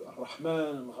the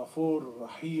Rahman and Ghafoor,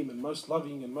 Rahim, and most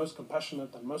loving and most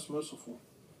compassionate and most merciful.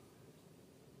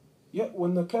 Yet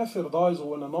when the kafir dies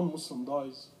or when a non-Muslim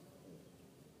dies,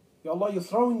 Ya Allah, you're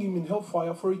throwing him in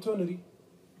hellfire for eternity.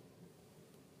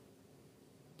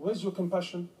 Where's your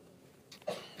compassion?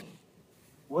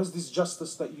 Where's this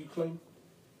justice that you claim?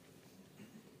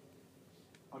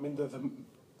 I mean,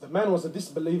 the man was a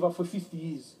disbeliever for 50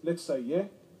 years, let's say, yeah?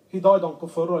 He died on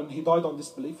kufr and he died on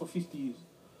disbelief for 50 years.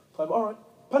 Alright,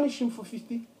 punish him for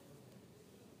 50.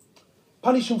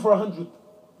 Punish him for 100.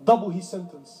 Double his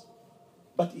sentence.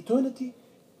 But eternity?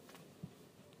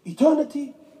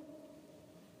 Eternity?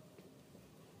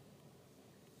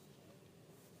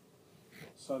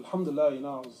 So alhamdulillah, you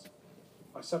know,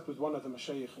 I sat with one of the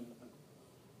mashayikh and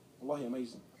wallahi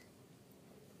amazing.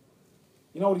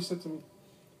 You know what he said to me?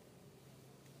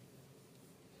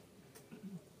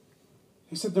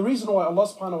 He said the reason why Allah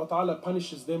subhanahu wa ta'ala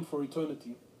punishes them for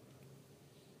eternity,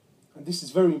 and this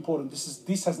is very important,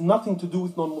 this has nothing to do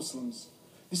with non-Muslims.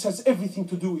 This has everything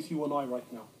to do with you and I right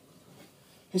now.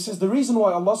 He says the reason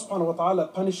why Allah subhanahu wa ta'ala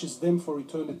punishes them for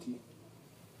eternity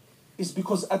is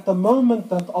because at the moment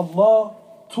that Allah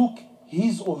took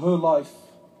his or her life,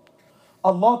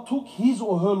 Allah took his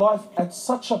or her life at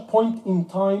such a point in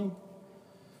time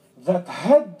that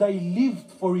had they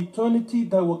lived for eternity,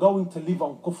 they were going to live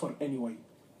on kufr anyway.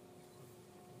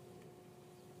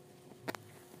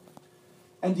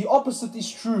 And the opposite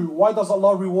is true. Why does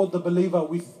Allah reward the believer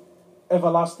with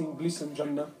everlasting bliss and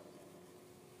Jannah?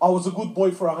 I was a good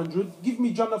boy for 100. Give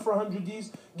me Jannah for 100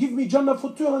 years. Give me Jannah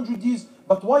for 200 years.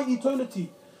 But why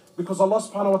eternity? Because Allah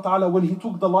subhanahu wa ta'ala, when He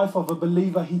took the life of a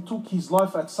believer, He took his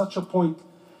life at such a point.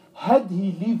 Had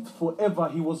he lived forever,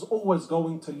 he was always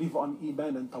going to live on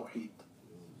Iman and Tawheed.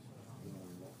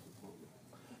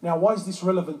 Now, why is this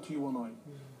relevant to you and I?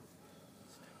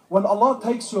 When Allah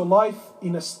takes your life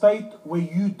in a state where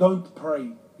you don't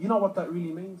pray, you know what that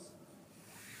really means?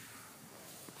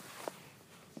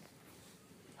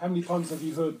 How many times have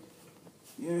you heard,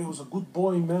 yeah, he was a good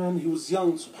boy, man, he was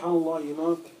young, subhanAllah, you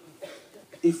know.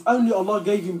 If only Allah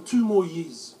gave him 2 more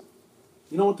years.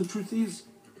 You know what the truth is?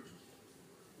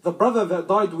 The brother that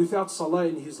died without salah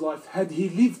in his life, had he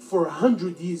lived for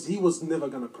 100 years, he was never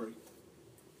going to pray.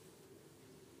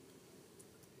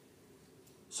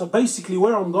 So basically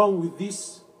where I'm going with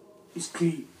this is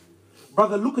clear.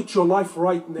 Brother, look at your life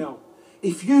right now.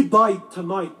 If you died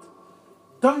tonight,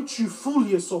 don't you fool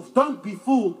yourself. Don't be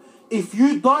fooled. If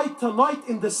you died tonight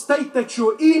in the state that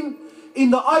you're in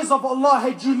the eyes of Allah,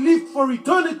 had you lived for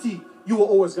eternity, you were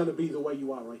always going to be the way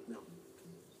you are right now.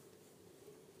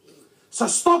 So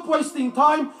stop wasting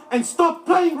time and stop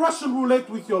playing Russian roulette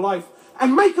with your life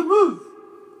and make a move.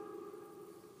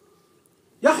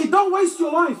 Yahi, don't waste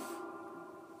your life.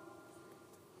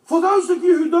 For those of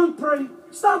you who don't pray,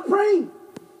 start praying.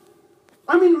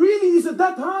 I mean, really, is it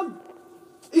that hard?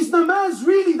 Is namaz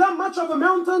really that much of a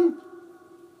mountain?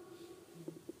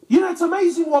 You know, it's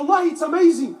amazing. Wallahi, it's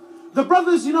amazing. The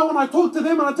brothers, you know, when I talk to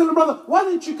them and I tell them, brother, why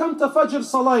don't you come to Fajr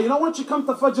Salah? You know, why don't you come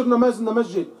to Fajr namaz in the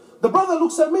masjid? The brother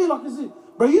looks at me like,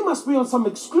 bro, you must be on some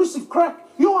exclusive crack.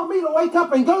 You want me to wake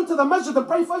up and go to the masjid and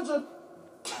pray Fajr?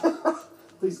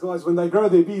 These guys, when they grow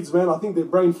their beards, man, I think their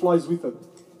brain flies with it.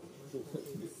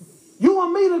 You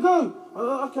want me to go?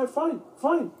 Okay,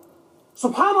 fine.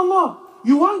 Subhanallah,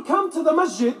 you won't come to the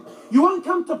masjid. You won't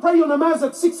come to pray your namaz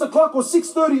at 6 o'clock or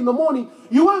 6:30 in the morning.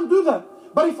 You won't do that.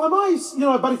 But if a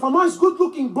nice,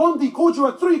 good-looking blondie called you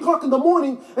at 3 o'clock in the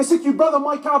morning and said to you, brother,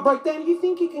 my car broke down, you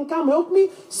think you can come help me?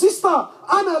 Sister,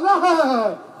 ana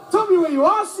laha. Tell me where you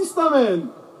are, sister,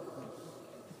 man.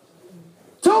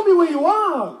 Tell me where you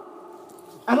are.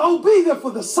 And I'll be there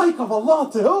for the sake of Allah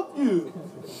to help you.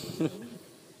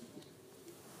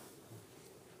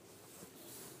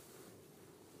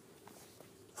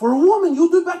 For a woman, you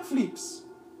do backflips.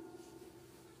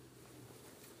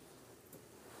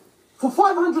 For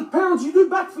 500 pounds, you do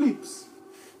backflips.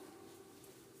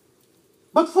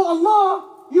 But for Allah,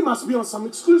 you must be on some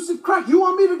exclusive crack. You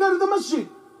want me to go to the masjid?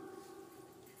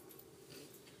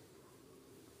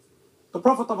 The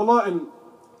Prophet of Allah, and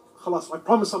khalas, I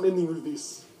promise I'm ending with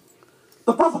this.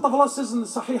 The Prophet of Allah says in the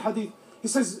Sahih Hadith, he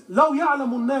says, لو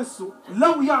يعلم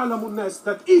الناس,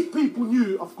 that if people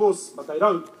knew, of course, but they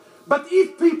don't, but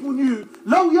if people knew,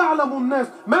 لو يعلم الناس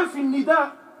ما في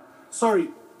النداء, sorry,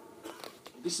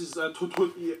 this is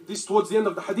this towards the end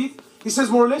of the hadith. He says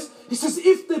more or less, he says,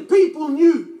 if the people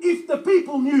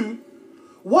knew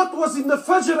what was in the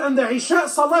Fajr and the Isha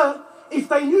Salah, if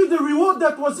they knew the reward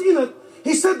that was in it,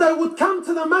 he said they would come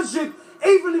to the masjid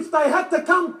even if they had to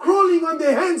come crawling on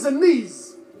their hands and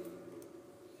knees.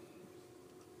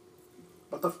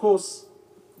 But of course,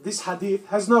 this hadith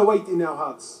has no weight in our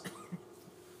hearts.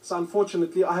 So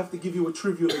unfortunately, I have to give you a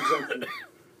trivial example.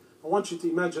 I want you to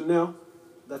imagine now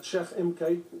that Sheikh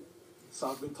MK,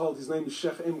 so I've been told his name is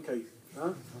Sheikh MK.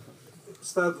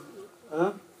 Ustad,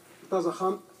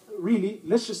 Khan, really,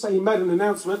 let's just say he made an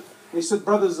announcement. He said,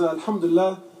 brothers,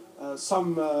 alhamdulillah,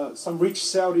 some rich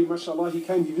Saudi, mashallah, he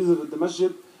came, he visited the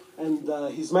masjid, and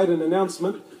he's made an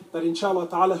announcement that inshallah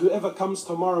ta'ala, whoever comes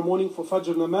tomorrow morning for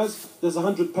Fajr namaz, there's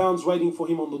 £100 waiting for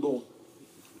him on the door.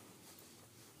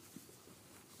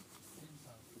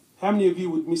 How many of you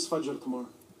would miss Fajr tomorrow?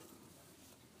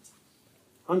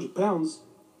 £100.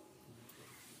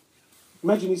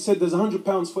 Imagine he said there's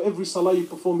 £100 for every salah you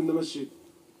perform in the masjid.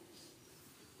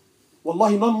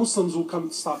 Wallahi, non-Muslims will come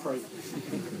to start praying.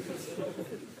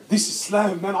 This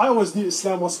Islam, man, I always knew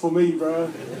Islam was for me, bro.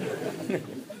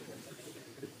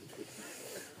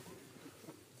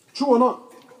 True or not?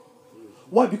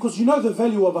 Why? Because you know the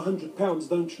value of £100,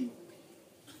 don't you?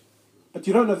 But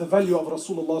you don't know the value of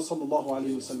Rasulullah sallallahu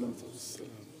alayhi wasallam.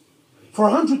 For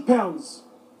 £100,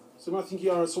 so you might think,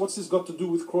 yeah, so what's this got to do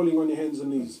with crawling on your hands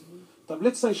and knees? But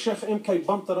let's say Sheikh MK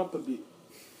bumped it up a bit.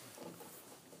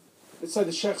 Let's say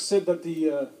the Sheikh said that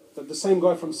the same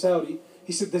guy from Saudi,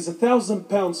 he said there's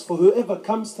 £1,000 for whoever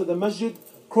comes to the masjid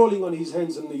crawling on his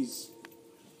hands and knees.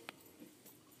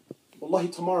 Wallahi,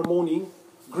 tomorrow morning,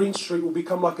 Green Street will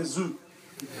become like a zoo.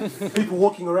 People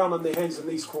walking around on their hands and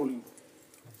knees crawling.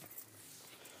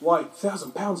 Why?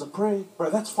 £1,000 a prayer? Bro,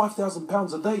 that's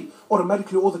 £5,000 a day.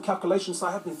 Automatically all the calculations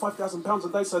start happening. £5,000 a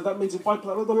day, so that means if I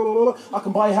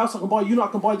can buy a house, I can buy a unit, I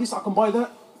can buy this, I can buy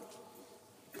that.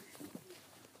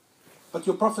 But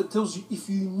your Prophet tells you, if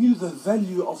you knew the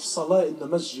value of salah in the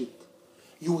masjid,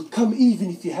 you would come even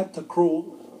if you had to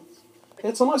crawl.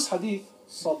 It's a nice hadith.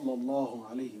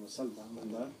 Sallallahu alayhi wa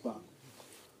sallam. But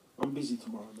I'm busy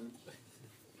tomorrow, man.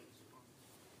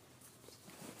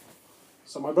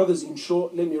 So my brothers, in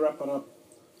short, let me wrap it up.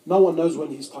 No one knows when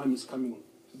his time is coming.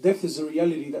 Death is a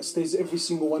reality that stares every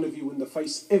single one of you in the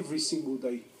face every single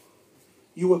day.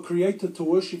 You were created to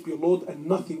worship your Lord and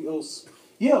nothing else.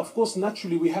 Yeah, of course,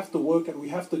 naturally we have to work and we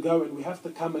have to go and we have to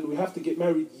come and we have to get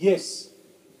married. Yes.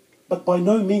 But by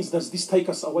no means does this take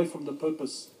us away from the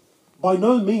purpose. By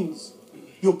no means.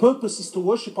 Your purpose is to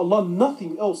worship Allah,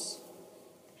 nothing else.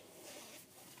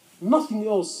 Nothing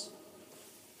else.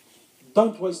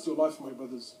 Don't waste your life, my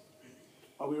brothers.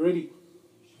 Are we ready?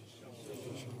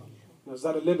 Now, is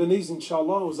that a Lebanese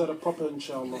inshallah or is that a proper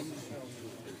inshallah?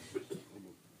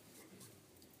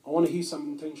 I want to hear some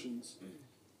intentions.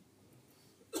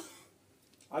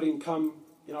 I didn't come,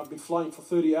 I've been flying for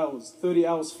 30 hours. 30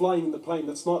 hours flying in the plane.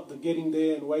 That's not the getting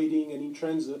there and waiting and in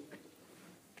transit.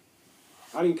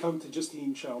 I didn't come to just hear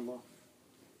inshallah.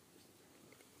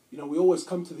 We always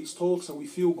come to these talks and we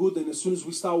feel good, and as soon as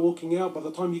we start walking out, by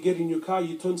the time you get in your car,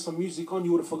 you turn some music on,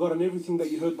 you would have forgotten everything that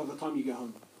you heard by the time you get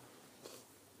home.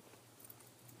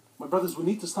 My brothers, we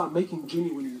need to start making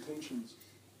genuine intentions.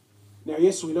 Now,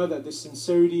 yes, we know that there's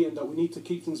sincerity and that we need to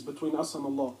keep things between us and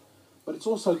Allah. But it's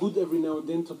also good every now and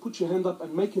then to put your hand up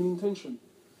and make an intention.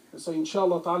 And say,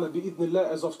 inshallah ta'ala, bi'idhnillah,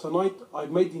 as of tonight,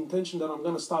 I've made the intention that I'm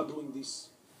going to start doing this.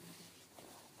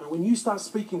 And when you start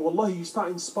speaking, wallahi, you start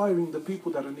inspiring the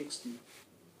people that are next to you.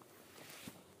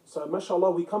 So, mashallah,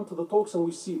 we come to the talks and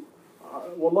we see,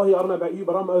 wallahi, I don't know about you,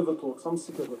 but I'm over talks. I'm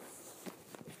sick of it.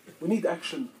 We need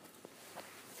action.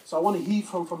 So I want to hear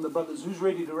from the brothers who's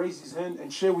ready to raise his hand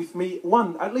and share with me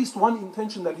at least one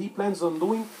intention that he plans on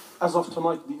doing as of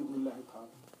tonight.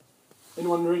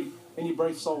 Anyone ready? Any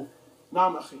brave soul?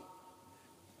 Naam, akhi.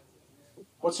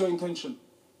 What's your intention?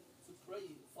 To pray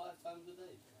 5 times a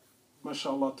day.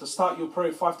 MashaAllah, to start your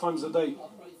prayer 5 times a day. I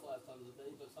pray 5 times a day,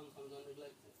 but sometimes I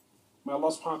neglect it. May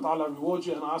Allah subhanahu wa ta'ala reward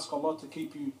you, and I ask Allah to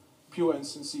keep you pure and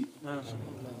sincere.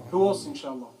 Who else,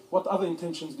 inshallah? What other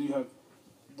intentions do you have?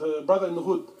 The brother in the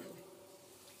hood.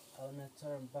 I want to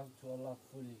turn back to Allah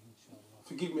fully, inshallah.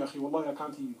 Forgive me, akhi, wallahi, I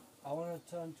can't hear you. I want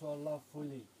to turn to Allah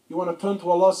fully. You want to turn to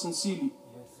Allah sincerely?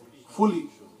 Yes. fully.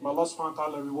 May Allah subhanahu wa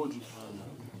ta'ala reward you.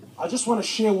 I just want to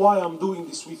share why I'm doing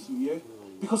this with you, yeah?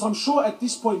 Because I'm sure at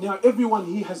this point now, everyone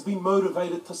here has been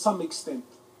motivated to some extent,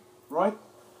 right?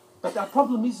 But our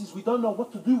problem is we don't know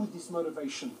what to do with this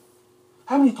motivation.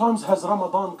 How many times has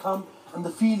Ramadan come and the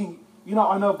feeling,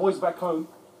 I know boys back home,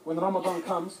 when Ramadan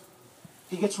comes,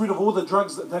 he gets rid of all the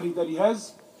drugs that he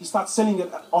has, he starts selling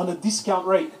it on a discount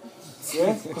rate,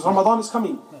 yeah? Because Ramadan is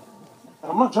coming.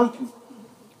 And I'm not joking.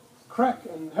 Crack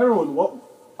and heroin,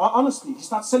 honestly, he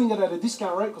starts selling it at a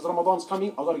discount rate because Ramadan's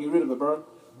coming. I've got to get rid of it, bro.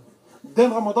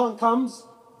 Then Ramadan comes.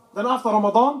 Then after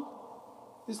Ramadan,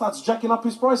 he starts jacking up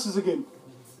his prices again.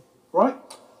 Right?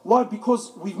 Why?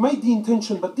 Because we've made the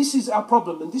intention, but this is our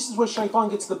problem. And this is where shaitan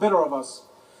gets the better of us.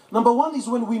 Number one is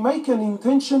when we make an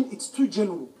intention, it's too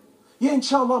general. Yeah,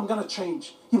 inshallah, I'm going to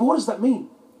change. Yeah, but what does that mean?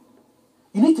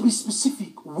 You need to be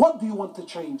specific. What do you want to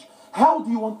change? How do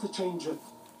you want to change it?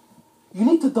 You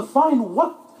need to define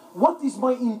what is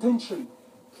my intention.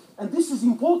 And this is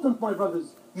important, my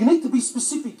brothers. You need to be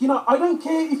specific. I don't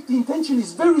care if the intention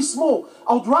is very small.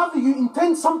 I would rather you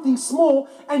intend something small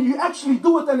and you actually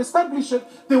do it and establish it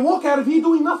than walk out of here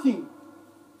doing nothing.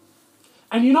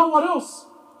 And you know what else?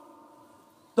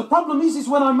 The problem is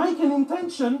when I make an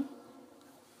intention,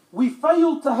 we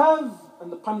fail to have,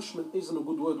 and the punishment isn't a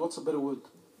good word. What's a better word?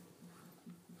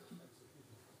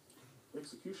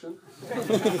 Execution.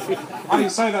 I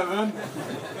didn't say that,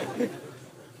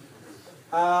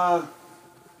 man.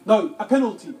 No, a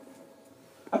penalty.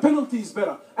 A penalty is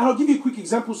better. And I'll give you a quick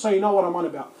example so you know what I'm on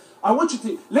about. I want you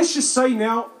to, let's just say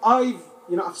now, I've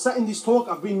sat in this talk,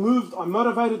 I've been moved, I'm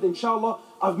motivated, inshallah.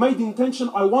 I've made the intention,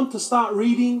 I want to start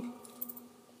reading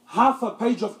half a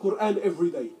page of Quran every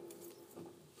day.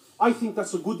 I think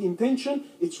that's a good intention.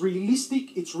 It's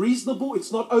realistic, it's reasonable,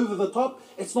 it's not over the top,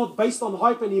 it's not based on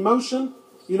hype and emotion.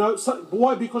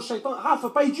 Why? Because shaitan, half a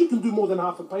page, you can do more than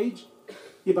half a page.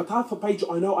 Yeah, but half a page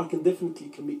I know I can definitely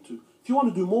commit to. If you want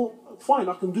to do more, fine,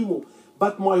 I can do more.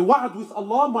 But my wa'ad with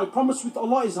Allah, my promise with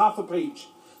Allah is half a page.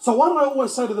 So what I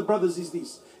always say to the brothers is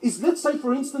this. Let's say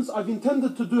for instance, I've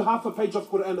intended to do half a page of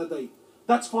Quran a day.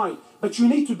 That's fine. But you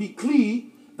need to be clear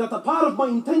that a part of my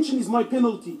intention is my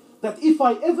penalty. That if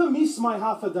I ever miss my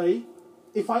half a day,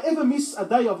 if I ever miss a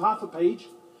day of half a page,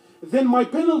 then my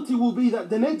penalty will be that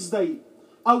the next day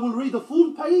I will read a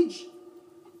full page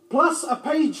plus a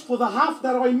page for the half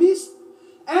that I missed,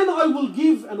 and I will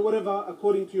give, and whatever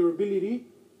according to your ability,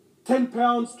 £10,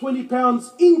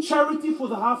 £20 in charity for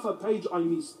the half a page I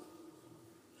missed.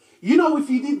 If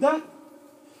you did that,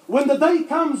 when the day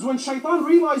comes when shaitan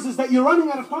realizes that you're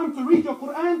running out of time to read your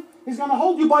Quran, he's going to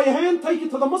hold you by your hand, take it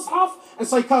to the mushaf and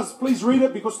say, cuz, please read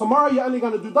it because tomorrow you're only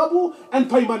going to do double and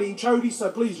pay money in charity,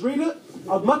 so please read it.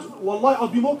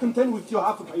 I'd be more content with your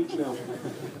half a page now.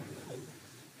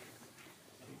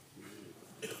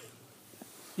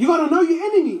 You got to know your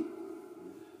enemy.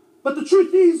 But the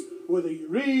truth is, whether you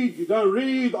read, you don't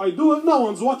read, I do it, no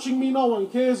one's watching me, no one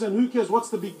cares, and who cares, what's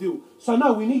the big deal? So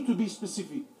no, we need to be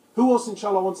specific. Who else,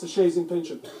 inshallah, wants to share his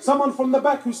intention? Someone from the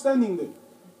back who's standing there.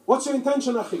 What's your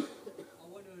intention, akhi? I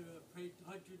want to pray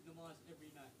tahajjud namaz every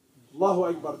night. Allahu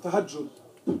Akbar, tahajjud.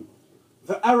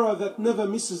 The arrow that never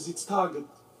misses its target.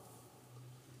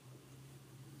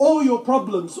 All your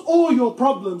problems will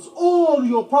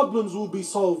be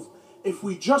solved if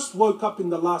we just woke up in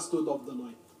the last third of the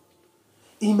night.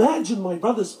 Imagine, my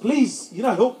brothers, please,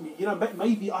 help me.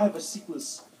 Maybe I have a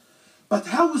sickness. But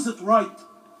how is it right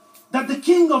that the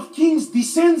King of Kings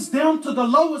descends down to the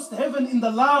lowest heaven in the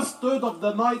last third of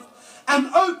the night and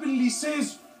openly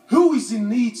says, who is in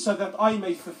need so that I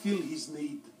may fulfill his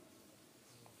need?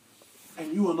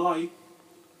 And you and I,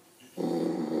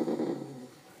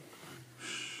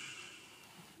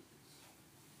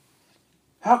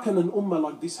 how can an ummah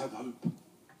like this have hope?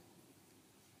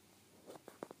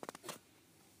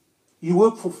 You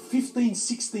work for 15,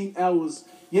 16 hours,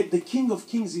 yet the King of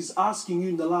Kings is asking you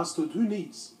in the last third, who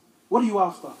needs? What are you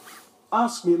after?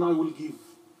 Ask me and I will give.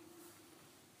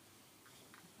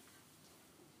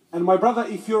 And my brother,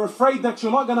 if you're afraid that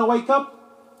you're not going to wake up,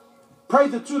 pray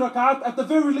the 2 rak'at at the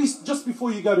very least just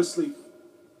before you go to sleep.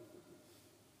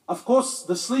 Of course,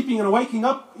 the sleeping and waking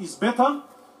up is better.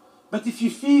 But if you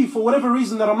fear for whatever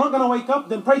reason that I'm not going to wake up,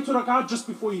 then pray 2 rak'at just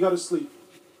before you go to sleep.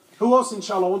 Who else,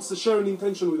 inshallah, wants to share an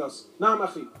intention with us? Naam,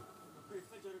 akhi.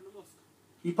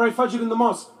 You pray Fajr in the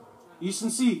mosque. You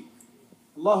sincere.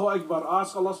 Allahu Akbar.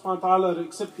 Ask Allah subhanahu wa ta'ala to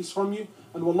accept this from you.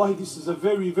 And wallahi, this is a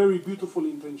very, very beautiful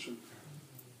intention.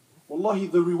 Wallahi,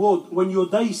 the reward, when your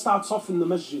day starts off in the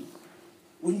masjid,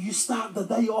 when you start the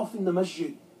day off in the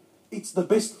masjid, it's the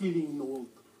best feeling in the world.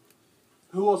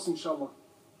 Who else, inshallah?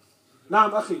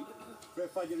 Naam, akhi. Pray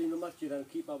Fajr in the masjid and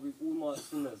keep up with all my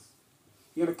sunnahs.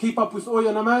 You're going to keep up with all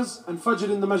your namaz and fajr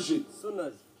in the masjid.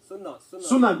 Sunnah.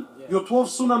 Yeah. Your 12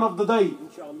 sunan of the day.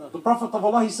 Inshallah. The Prophet of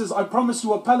Allah, he says, I promise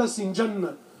you a palace in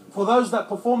Jannah for those that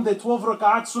perform their 12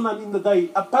 raka'at sunan in the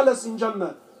day. A palace in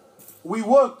Jannah. We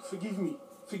work, forgive me.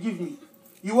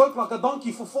 You work like a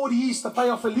donkey for 40 years to pay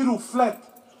off a little flat.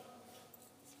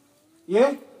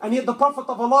 Yeah? And yet the Prophet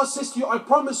of Allah says to you, I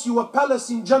promise you a palace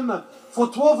in Jannah for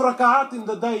 12 raka'at in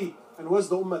the day. And where's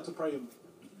the ummah to pray him?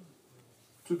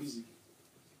 Too busy.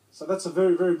 So that's a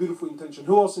very, very beautiful intention.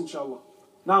 Who else, inshallah?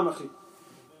 Naam, akhi.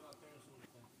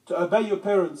 To obey your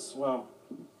parents, wow.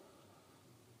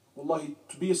 Wallahi,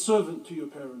 to be a servant to your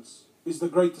parents is the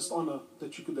greatest honor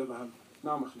that you could ever have.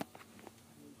 Naam, akhi.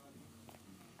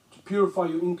 To purify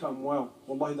your income, wow.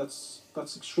 Wallahi, that's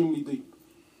extremely deep.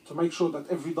 To make sure that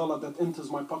every dollar that enters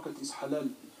my pocket is halal.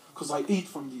 Because I eat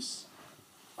from this.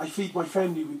 I feed my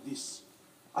family with this.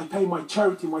 I pay my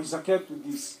charity, my zakat with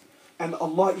this. And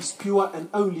Allah is pure and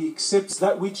only accepts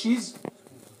that which is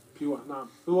pure. Naam.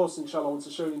 Who else, inshallah, wants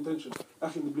to share an intention?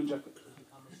 Akhi in the blue jacket.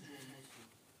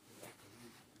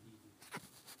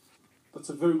 That's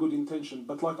a very good intention.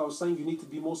 But like I was saying, you need to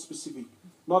be more specific.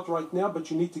 Not right now, but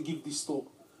you need to give this thought.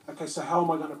 Okay, so how am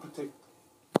I going to protect?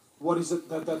 What is it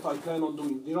that I plan on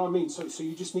doing? You know what I mean? So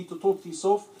you just need to talk to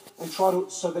yourself and try to,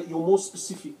 so that you're more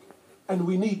specific. And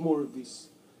we need more of this.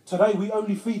 Today we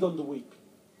only feed on the weak.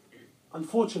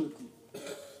 Unfortunately.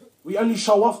 We only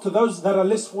show off to those that are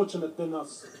less fortunate than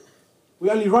us. We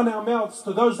only run our mouths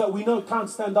to those that we know can't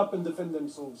stand up and defend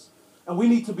themselves. And we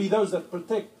need to be those that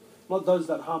protect, not those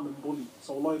that harm and bully.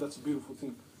 So Allah, that's a beautiful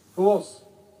thing. Who else?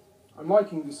 I'm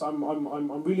liking this. I'm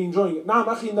really enjoying it. Naam,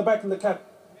 akhi in the back in the cap.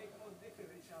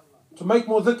 To make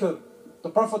more dhikr. The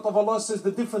Prophet of Allah says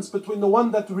the difference between the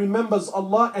one that remembers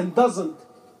Allah and doesn't.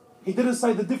 He didn't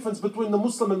say the difference between the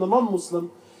Muslim and the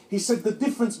non-Muslim. He said the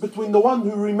difference between the one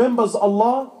who remembers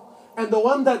Allah and the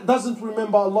one that doesn't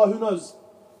remember Allah. Who knows?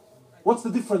 What's the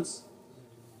difference?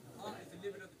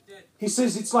 He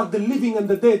says it's like the living and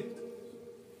the dead.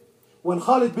 When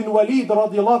Khalid bin Walid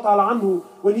radiallahu ta'ala anhu,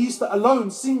 when he used to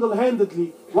alone,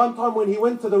 single-handedly, one time when he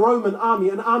went to the Roman army,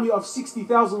 an army of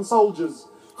 60,000 soldiers,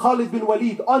 Khalid bin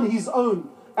Walid on his own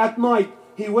at night,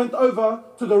 he went over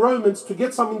to the Romans to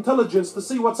get some intelligence to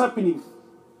see what's happening.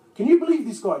 Can you believe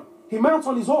this guy? He mounts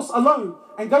on his horse alone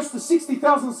and goes to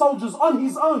 60,000 soldiers on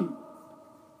his own.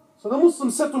 So the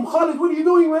Muslims said to him, Khalid, what are you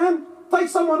doing, man? Take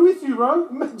someone with you, bro,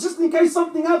 just in case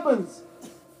something happens.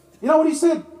 You know what he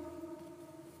said?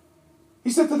 He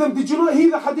said to them, did you not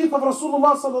hear the hadith of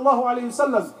Rasulullah sallallahu alayhi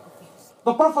wasallam?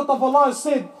 The Prophet of Allah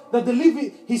said that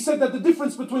he said that the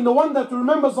difference between the one that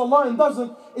remembers Allah and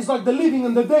doesn't is like the living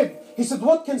and the dead. He said,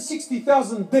 what can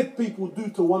 60,000 dead people do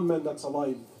to one man that's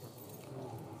alive?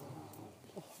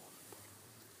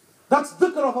 That's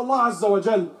dhikr of Allah Azza wa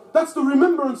Jal. That's the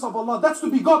remembrance of Allah. That's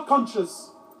to be God conscious.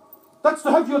 That's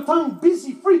to have your tongue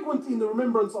busy frequently in the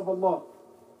remembrance of Allah.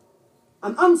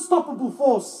 An unstoppable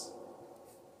force.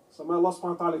 So may Allah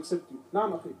subhanahu wa ta'ala accept you.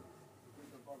 Naam, akhi.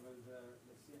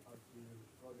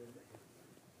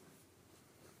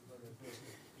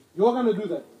 You're going to do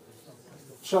that.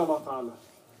 Inshallah ta'ala.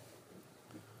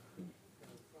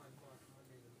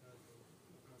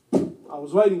 I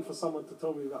was waiting for someone to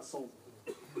tell me that song.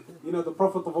 You know, the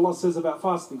Prophet of Allah says about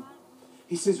fasting.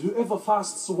 He says, whoever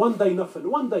fasts one day nafil,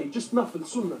 one day, just nafil,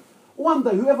 sunnah. One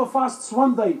day, whoever fasts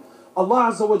one day,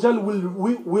 Allah Azza wa Jal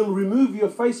will remove your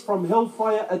face from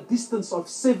hellfire a distance of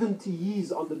 70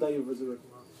 years on the day of resurrection.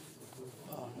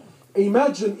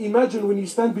 Imagine when you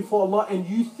stand before Allah and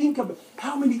you think about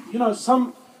how many, you know,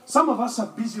 some of us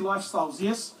have busy lifestyles,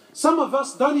 yes? Some of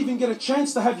us don't even get a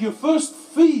chance to have your first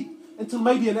feed until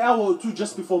maybe an hour or two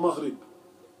just before Maghrib.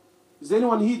 Is there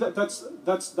anyone here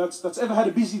that's ever had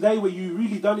a busy day where you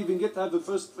really don't even get to have the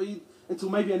first feed until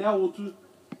maybe an hour or two?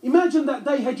 Imagine that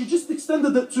day, had you just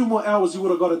extended it 2 more hours, you would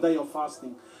have got a day of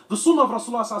fasting. The sunnah of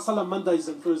Rasulullah sallallahu alaihi wasallam, Mondays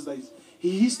and Thursdays.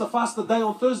 He used to fast the day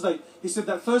on Thursday. He said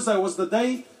that Thursday was the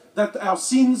day that our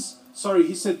sins,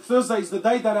 he said Thursday is the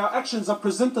day that our actions are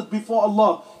presented before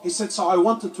Allah. He said, so I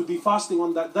wanted to be fasting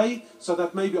on that day so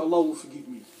that maybe Allah will forgive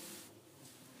me.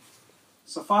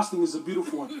 So fasting is a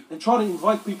beautiful one. And try to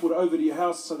invite people over to your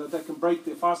house so that they can break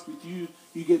their fast with you.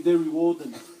 You get their reward,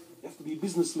 and you have to be a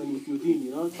businessman with your deen,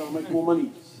 you know, try to make more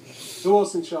money. Who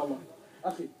else, inshallah?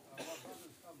 Akhi.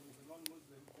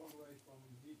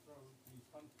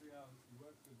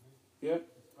 Yeah.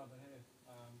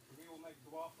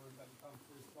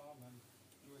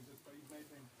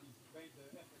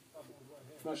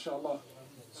 MashaAllah.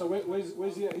 So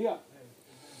where's he at? Here.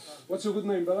 What's your good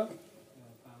name, brother?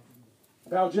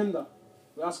 Bowgender.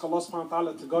 We ask Allah subhanahu wa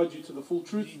ta'ala to guide you to the full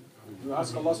truth. We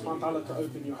ask Allah subhanahu wa ta'ala to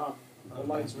open your heart.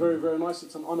 Allah, it's very, very nice.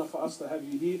 It's an honor for us to have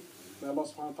you here. May Allah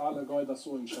subhanahu wa ta'ala guide us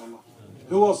all, inshallah.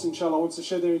 Who else, inshallah, wants to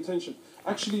share their intention?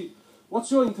 Actually, what's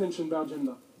your intention about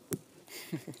gender?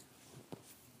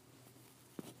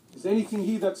 Is there anything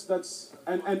here that's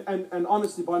and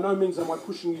honestly, by no means am I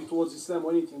pushing you towards Islam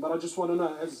or anything, but I just want to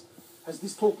know, has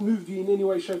this talk moved you in any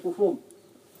way, shape or form?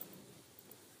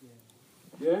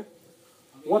 Yeah?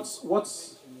 What's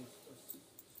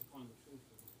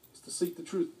is to seek the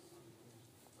truth.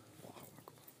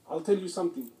 I'll tell you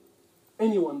something.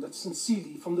 Anyone that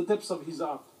sincerely, from the depths of his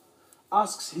heart,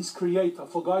 asks his Creator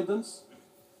for guidance,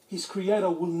 his Creator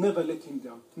will never let him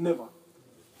down. Never.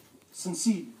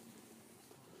 Sincerely.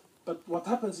 But what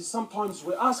happens is sometimes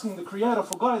we're asking the Creator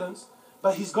for guidance,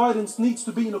 but his guidance needs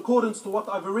to be in accordance to what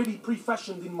I've already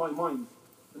pre-fashioned in my mind.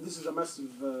 And this is a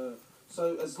massive...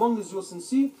 so as long as you're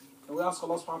sincere, and we ask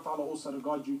Allah subhanahu wa ta'ala also to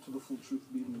guide you to the full truth.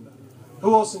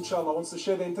 Who else, inshallah, wants to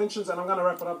share their intentions? And I'm going to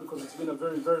wrap it up because it's been a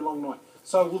very, very long night.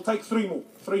 So we'll take three more.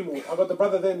 I've got the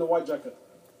brother there in the white jacket.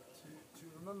 To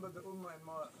remember the ummah in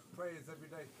my prayers every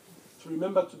day. To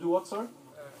remember to do what, sorry?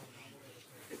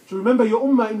 To remember your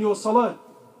ummah in your salah.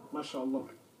 MashaAllah.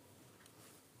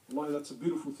 Allah, that's a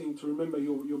beautiful thing to remember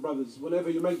your brothers. Whenever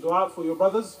you make dua for your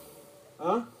brothers,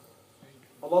 Allah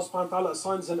subhanahu wa ta'ala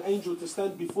assigns an angel to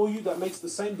stand before you that makes the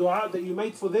same dua that you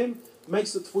made for them,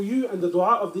 makes it for you, and the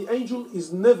dua of the angel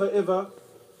is never ever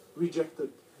rejected.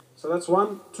 So that's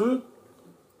 1. 2.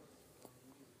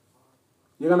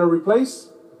 You're going to replace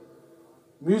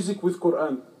music with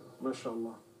Quran.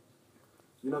 MashaAllah.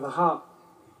 You know, the heart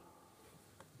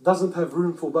doesn't have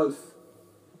room for both.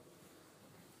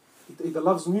 It either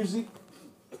loves music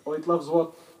or it loves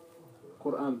what?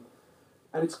 Quran.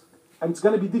 And it's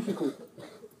going to be difficult.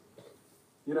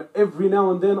 You know, every now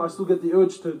and then I still get the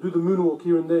urge to do the moonwalk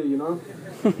here and there, you know.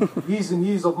 Years and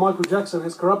years of Michael Jackson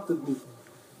has corrupted me.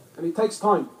 And it takes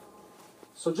time.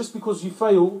 So just because you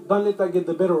fail, don't let that get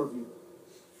the better of you.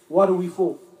 What do we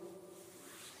fall?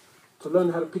 To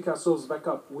learn how to pick ourselves back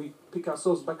up. We pick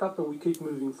ourselves back up and we keep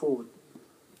moving forward.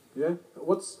 Yeah?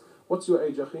 What's your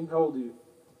age, Akhi? How old are you?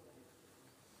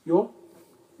 You're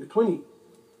 20.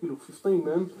 You look 15,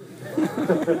 man.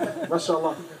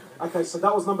 MashaAllah. Okay, so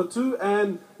that was number 2.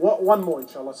 And one more,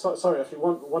 inshallah. Sorry, Akhi,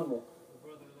 one more. The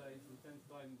brother that is the 10th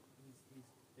time he's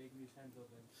taking his hands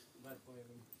off and bad for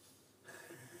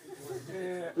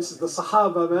him. This is the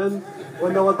Sahaba, man.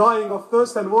 When they were dying of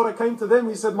thirst and water came to them,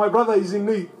 he said, my brother is in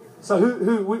need. So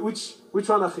which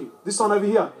one, Akhi? This one over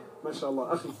here.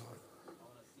 MashaAllah, Akhi.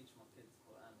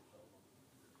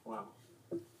 Wow.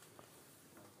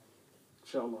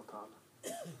 Inshallah ta'ala.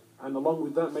 And along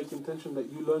with that, make intention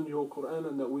that you learn your Quran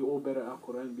and that we all better our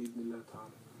Quran, bi'idhnillah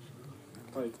ta'ala.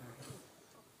 Right.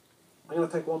 I'm going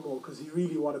to take one more because he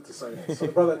really wanted to say it. So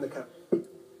the brother in the cap.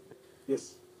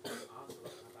 Yes.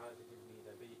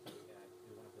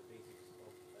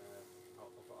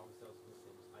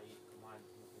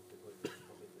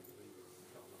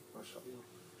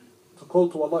 To call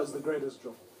to Allah is the greatest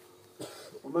job.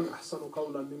 وَمَنْ أَحْسَنُ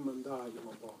قَوْلًا مِمَّنْ دَعَا إِلَى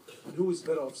اللَّهِ. And who is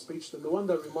better of speech than the one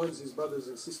that reminds his brothers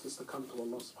and sisters to come to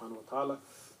Allah subhanahu wa ta'ala.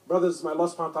 Brothers, may Allah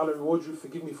subhanahu wa ta'ala reward you.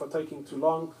 Forgive me for taking too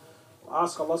long.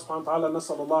 Ask Allah subhanahu wa ta'ala,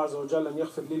 نسأل الله عز وجل أن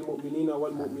يغفر للمؤمنين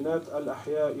والمؤمنات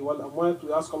الأحياء والأموات.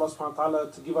 We ask Allah subhanahu wa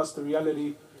ta'ala to give us the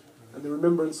reality and the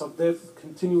remembrance of death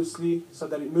continuously so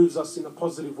that it moves us in a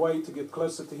positive way to get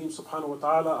closer to Him subhanahu wa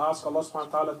ta'ala. Ask Allah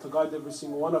subhanahu wa ta'ala to guide every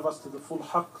single one of us to the full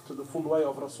haqq, to the full way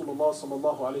of Rasulullah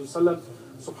sallallahu alayhi wa sallam.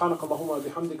 سبحانك اللهم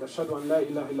وبحمدك أشهد أن لا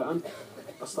إله إلا أنت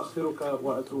أستغفرك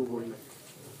وأتوب إليك.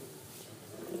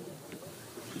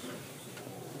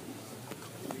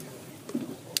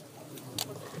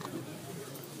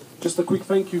 Just a quick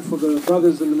thank you for the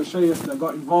brothers and the mashayikh that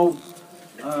got involved.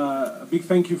 A big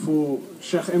thank you for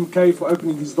Sheikh MK for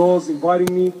opening his doors,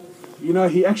 inviting me. You know,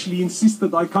 he actually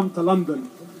insisted I come to London.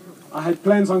 I had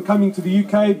plans on coming to the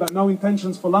UK, but no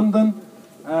intentions for London.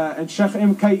 And Sheikh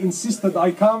MK insisted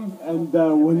I come, and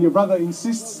when your brother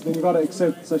insists, then you got to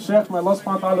accept. So Sheikh, may Allah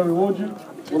subhanahu wa ta'ala reward you.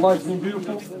 Wallah, it's been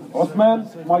beautiful.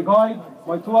 Uthman, my guide,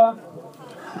 my tour.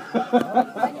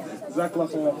 Jazakallah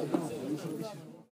khair.